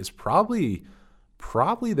did is probably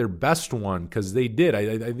their best one, because they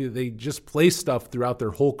did. They just play stuff throughout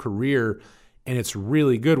their whole career, and it's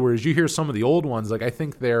really good. Whereas you hear some of the old ones, like I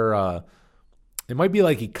think they're it might be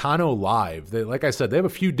like Econo Live. Like I said, they have a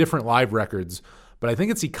few different live records, but I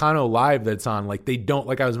think it's Econo Live that's on. Like they don't,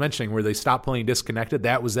 like I was mentioning, where they stopped playing Disconnected.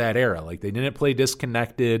 That was that era. Like they didn't play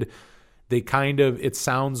Disconnected. They it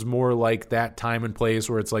sounds more like that time and place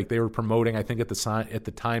where it's like they were promoting, I think at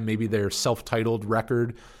the time, maybe their self-titled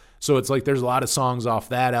record. So it's like there's a lot of songs off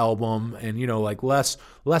that album and, like less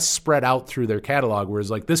spread out through their catalog.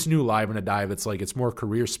 Whereas like this new Live in a Dive, it's like it's more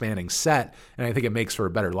career spanning set. And I think it makes for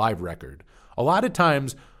a better live record. A lot of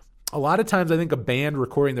times I think a band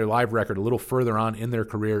recording their live record a little further on in their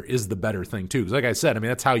career is the better thing too. Because like I said,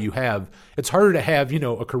 that's how it's harder to have,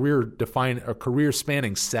 a career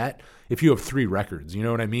spanning set if you have 3 records. You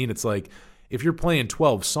know what I mean? It's like if you're playing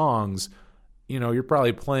 12 songs, you're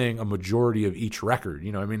probably playing a majority of each record.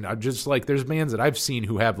 I mean, I just like, there's bands that I've seen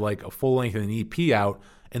who have like a full length and an EP out,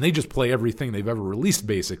 and they just play everything they've ever released,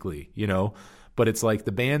 basically, But it's like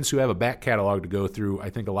the bands who have a back catalog to go through, I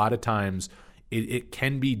think a lot of times it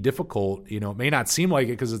can be difficult. It may not seem like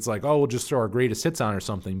it because it's like, oh, we'll just throw our greatest hits on or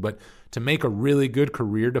something. But to make a really good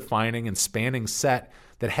career-defining and spanning set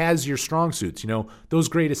that has your strong suits, those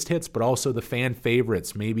greatest hits, but also the fan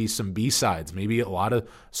favorites, maybe some B-sides, maybe a lot of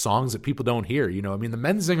songs that people don't hear. I mean, the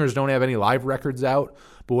Menzingers don't have any live records out,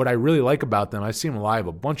 but what I really like about them, I've seen them live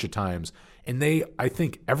a bunch of times, and they, I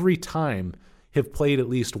think every time, have played at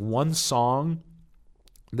least one song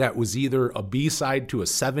that was either a B-side to a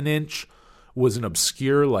 7-inch, was an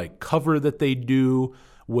obscure like cover that they do,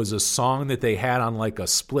 was a song that they had on like a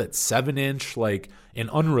split 7-inch, like an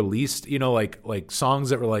unreleased, like songs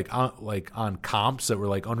that were like on comps that were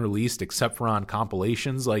like unreleased except for on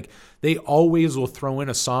compilations. Like they always will throw in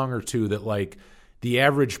a song or two that like the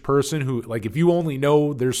average person who, like, if you only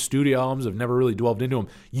know their studio albums, have never really delved into them,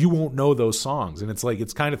 you won't know those songs. And it's like,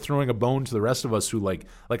 it's kind of throwing a bone to the rest of us who like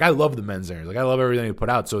I love the Menzingers. Like I love everything they put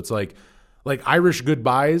out. So it's like Irish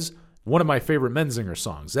Goodbyes, one of my favorite Menzinger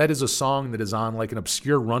songs. That is a song that is on like an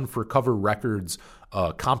obscure Run for Cover Records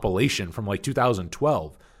compilation from like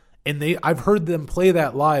 2012. And I've heard them play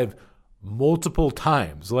that live multiple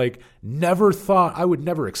times. Like, never thought, I would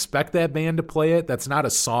never expect that band to play it. That's not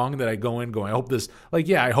a song that I go in going, I hope this, like,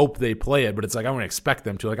 yeah, I hope they play it, but it's like, I wouldn't expect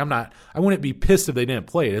them to. Like, I wouldn't be pissed if they didn't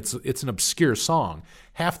play it. It's an obscure song.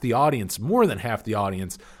 Half the audience, more than half the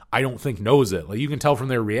audience, I don't think knows it. Like, you can tell from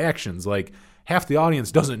their reactions, like, half the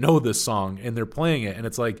audience doesn't know this song and they're playing it. And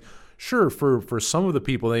it's like, sure, for some of the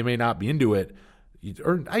people, they may not be into it.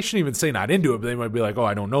 Or I shouldn't even say not into it, but they might be like, oh,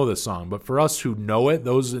 I don't know this song. But for us who know it,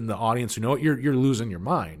 those in the audience who know it, you're losing your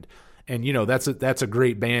mind. And, that's a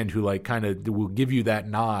great band who, like, kind of will give you that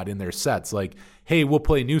nod in their sets. Like, hey, we'll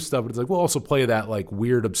play new stuff, but it's like, we'll also play that, like,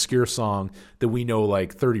 weird, obscure song that we know,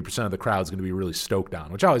 like, 30% of the crowd's going to be really stoked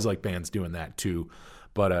on, which I always like bands doing that, too.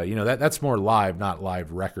 But, that's more live, not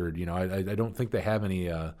live record. I don't think they have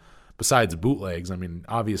any... besides bootlegs. I mean,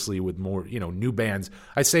 obviously with more, new bands,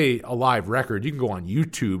 I say a live record, you can go on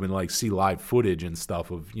YouTube and like see live footage and stuff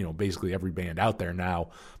of, basically every band out there now,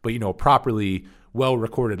 but, properly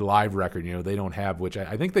well-recorded live record, they don't have, which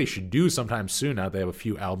I think they should do sometime soon now that they have a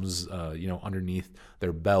few albums, underneath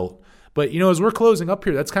their belt. But, as we're closing up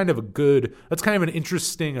here, that's kind of an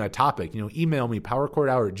interesting topic. Email me,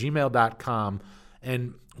 powerchordhour@gmail.com.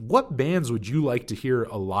 And what bands would you like to hear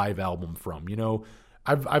a live album from?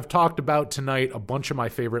 I've talked about tonight a bunch of my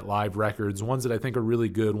favorite live records, ones that I think are really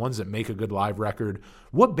good, ones that make a good live record.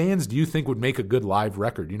 What bands do you think would make a good live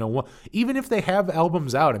record? Even if they have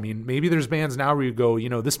albums out, I mean, maybe there's bands now where you go,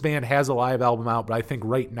 this band has a live album out, but I think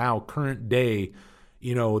right now, current day,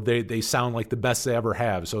 they sound like the best they ever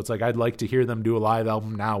have. So it's like, I'd like to hear them do a live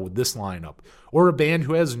album now with this lineup. Or a band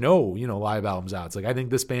who has no, live albums out. It's like, I think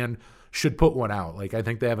this band should put one out. Like, I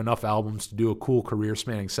think they have enough albums to do a cool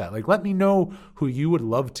career-spanning set. Like, let me know who you would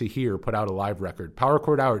love to hear put out a live record.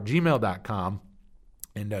 powerchordhour@gmail.com,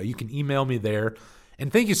 and you can email me there.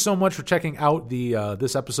 And thank you so much for checking out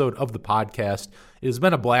this episode of the podcast. It has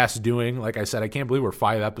been a blast doing. Like I said, I can't believe we're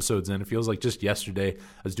 5 episodes in. It feels like just yesterday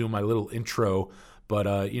I was doing my little intro. But,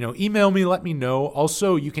 email me, let me know.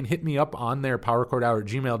 Also, you can hit me up on there,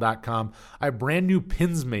 powerchordhour@gmail.com. I have brand new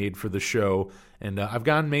pins made for the show, and I've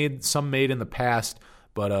gotten some made in the past,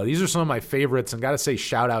 but these are some of my favorites. And got to say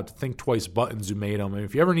shout out to Think Twice Buttons who made them. And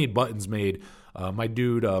if you ever need buttons made, my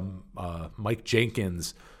dude Mike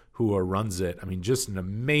Jenkins, who runs it, I mean, just an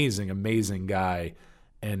amazing, amazing guy,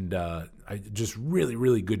 and just really,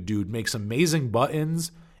 really good dude. Makes amazing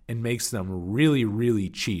buttons and makes them really, really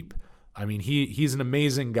cheap. I mean, he's an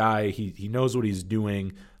amazing guy. He knows what he's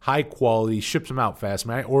doing. High quality, ships them out fast. I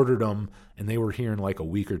mean, I ordered them, and they were here in like a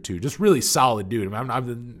week or two. Just really solid dude. I mean,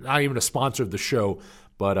 I'm not even a sponsor of the show,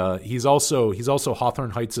 but he's also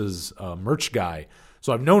Hawthorne Heights' merch guy.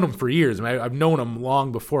 So I've known him for years. I mean, I've known him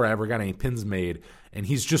long before I ever got any pins made, and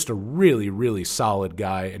he's just a really, really solid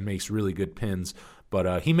guy and makes really good pins.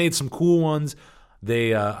 But he made some cool ones.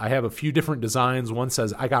 I have a few different designs. One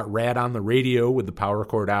says, I got rad on the radio with the Power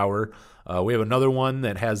Chord Hour. We have another one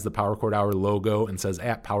that has the Power Chord Hour logo and says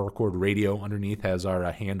at Power Chord Radio. Underneath has our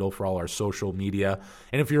handle for all our social media.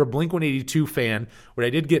 And if you're a Blink-182 fan, what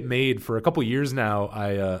I did get made for a couple years now,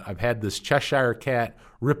 I've had this Cheshire Cat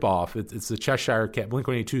ripoff. It's the Cheshire Cat,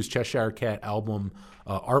 Blink-182's Cheshire Cat album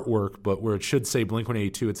artwork, but where it should say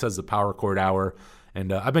Blink-182, it says the Power Chord Hour.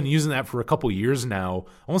 And I've been using that for a couple years now,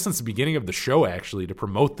 almost since the beginning of the show, actually, to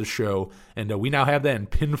promote the show. And we now have that in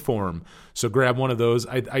pin form. So grab one of those.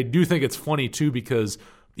 I do think it's funny, too, because,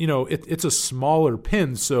 it's a smaller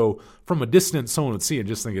pin, so from a distance, someone would see it and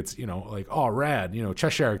just think it's, like, oh, rad,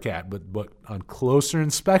 Cheshire Cat. But on closer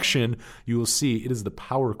inspection, you will see it is the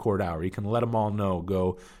Power Chord Hour. You can let them all know.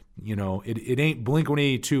 Go, it ain't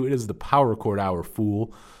Blink-182. It is the Power Chord Hour,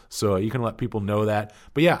 fool. So you can let people know that.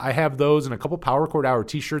 But yeah, I have those and a couple Power Chord Hour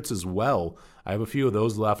t-shirts as well. I have a few of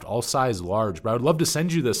those left, all size large. But I would love to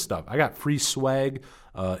send you this stuff. I got free swag,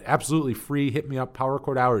 absolutely free. Hit me up,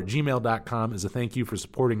 powerchordhour@gmail.com as a thank you for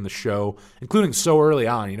supporting the show, including so early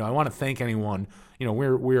on. I want to thank anyone.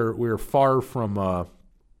 We're far from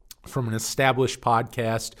an established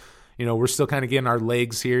podcast. We're still kind of getting our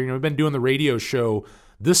legs here. We've been doing the radio show.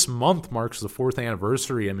 This month marks the 4th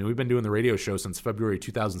anniversary. I mean, we've been doing the radio show since February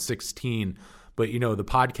 2016. But, the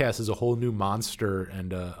podcast is a whole new monster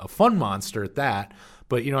and a fun monster at that.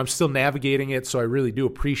 But, I'm still navigating it, so I really do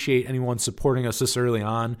appreciate anyone supporting us this early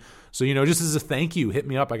on. So, just as a thank you, hit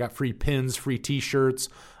me up. I got free pins, free T-shirts.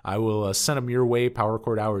 I will send them your way,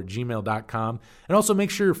 powerchordhour@gmail.com. And also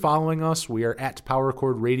make sure you're following us. We are at Power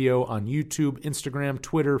Chord Radio on YouTube, Instagram,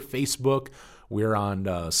 Twitter, Facebook. We're on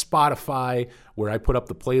Spotify, where I put up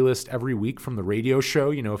the playlist every week from the radio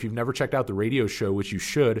show. If you've never checked out the radio show, which you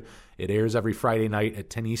should, it airs every Friday night at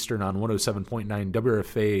 10 Eastern on 107.9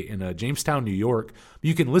 WRFA in Jamestown, New York.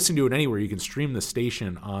 You can listen to it anywhere. You can stream the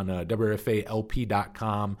station on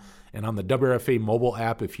WRFALP.com and on the WRFA mobile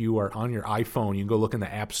app. If you are on your iPhone, you can go look in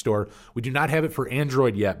the App Store. We do not have it for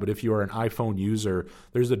Android yet, but if you are an iPhone user,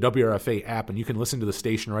 there's the WRFA app, and you can listen to the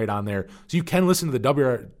station right on there. So you can listen to the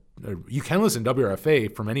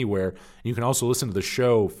WRFA from anywhere. You can also listen to the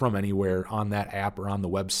show from anywhere on that app or on the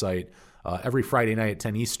website every Friday night at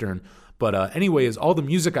 10 Eastern. But anyways, all the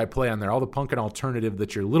music I play on there, all the punk and alternative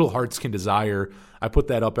that your little hearts can desire, I put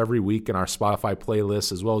that up every week in our Spotify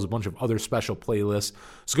playlist, as well as a bunch of other special playlists.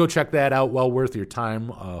 So go check that out. Well worth your time.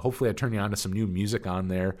 Hopefully I turn you on to some new music on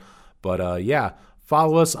there. But yeah,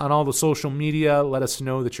 follow us on all the social media. Let us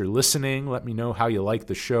know that you're listening. Let me know how you like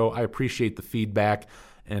the show. I appreciate the feedback.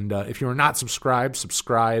 And if you are not subscribed,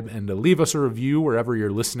 subscribe and leave us a review wherever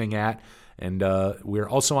you're listening at. And we're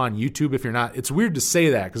also on YouTube. If you're not, it's weird to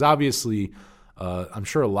say that because obviously I'm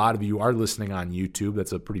sure a lot of you are listening on YouTube.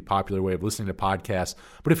 That's a pretty popular way of listening to podcasts.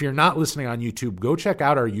 But if you're not listening on YouTube, go check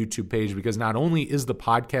out our YouTube page because not only is the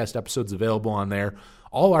podcast episodes available on there,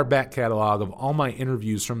 all our back catalog of all my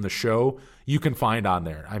interviews from the show you can find on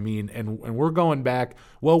there. I mean, and we're going back,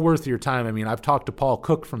 well worth your time. I mean, I've talked to Paul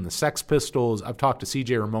Cook from the Sex Pistols. I've talked to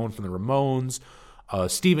CJ Ramone from the Ramones,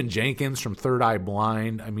 Stephen Jenkins from Third Eye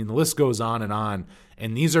Blind. I mean, the list goes on.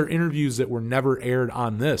 And these are interviews that were never aired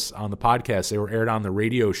on the podcast. They were aired on the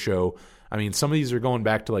radio show. I mean, some of these are going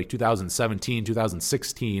back to like 2017,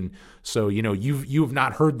 2016. So, you have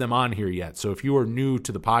not heard them on here yet. So if you are new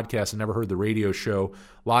to the podcast and never heard the radio show,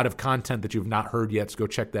 a lot of content that you've not heard yet. So go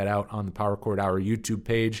check that out on the Power Chord Hour YouTube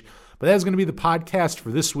page. But that is going to be the podcast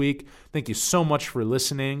for this week. Thank you so much for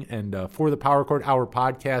listening. And for the Power Chord Hour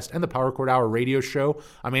podcast and the Power Chord Hour radio show,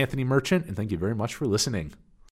 I'm Anthony Merchant, and thank you very much for listening.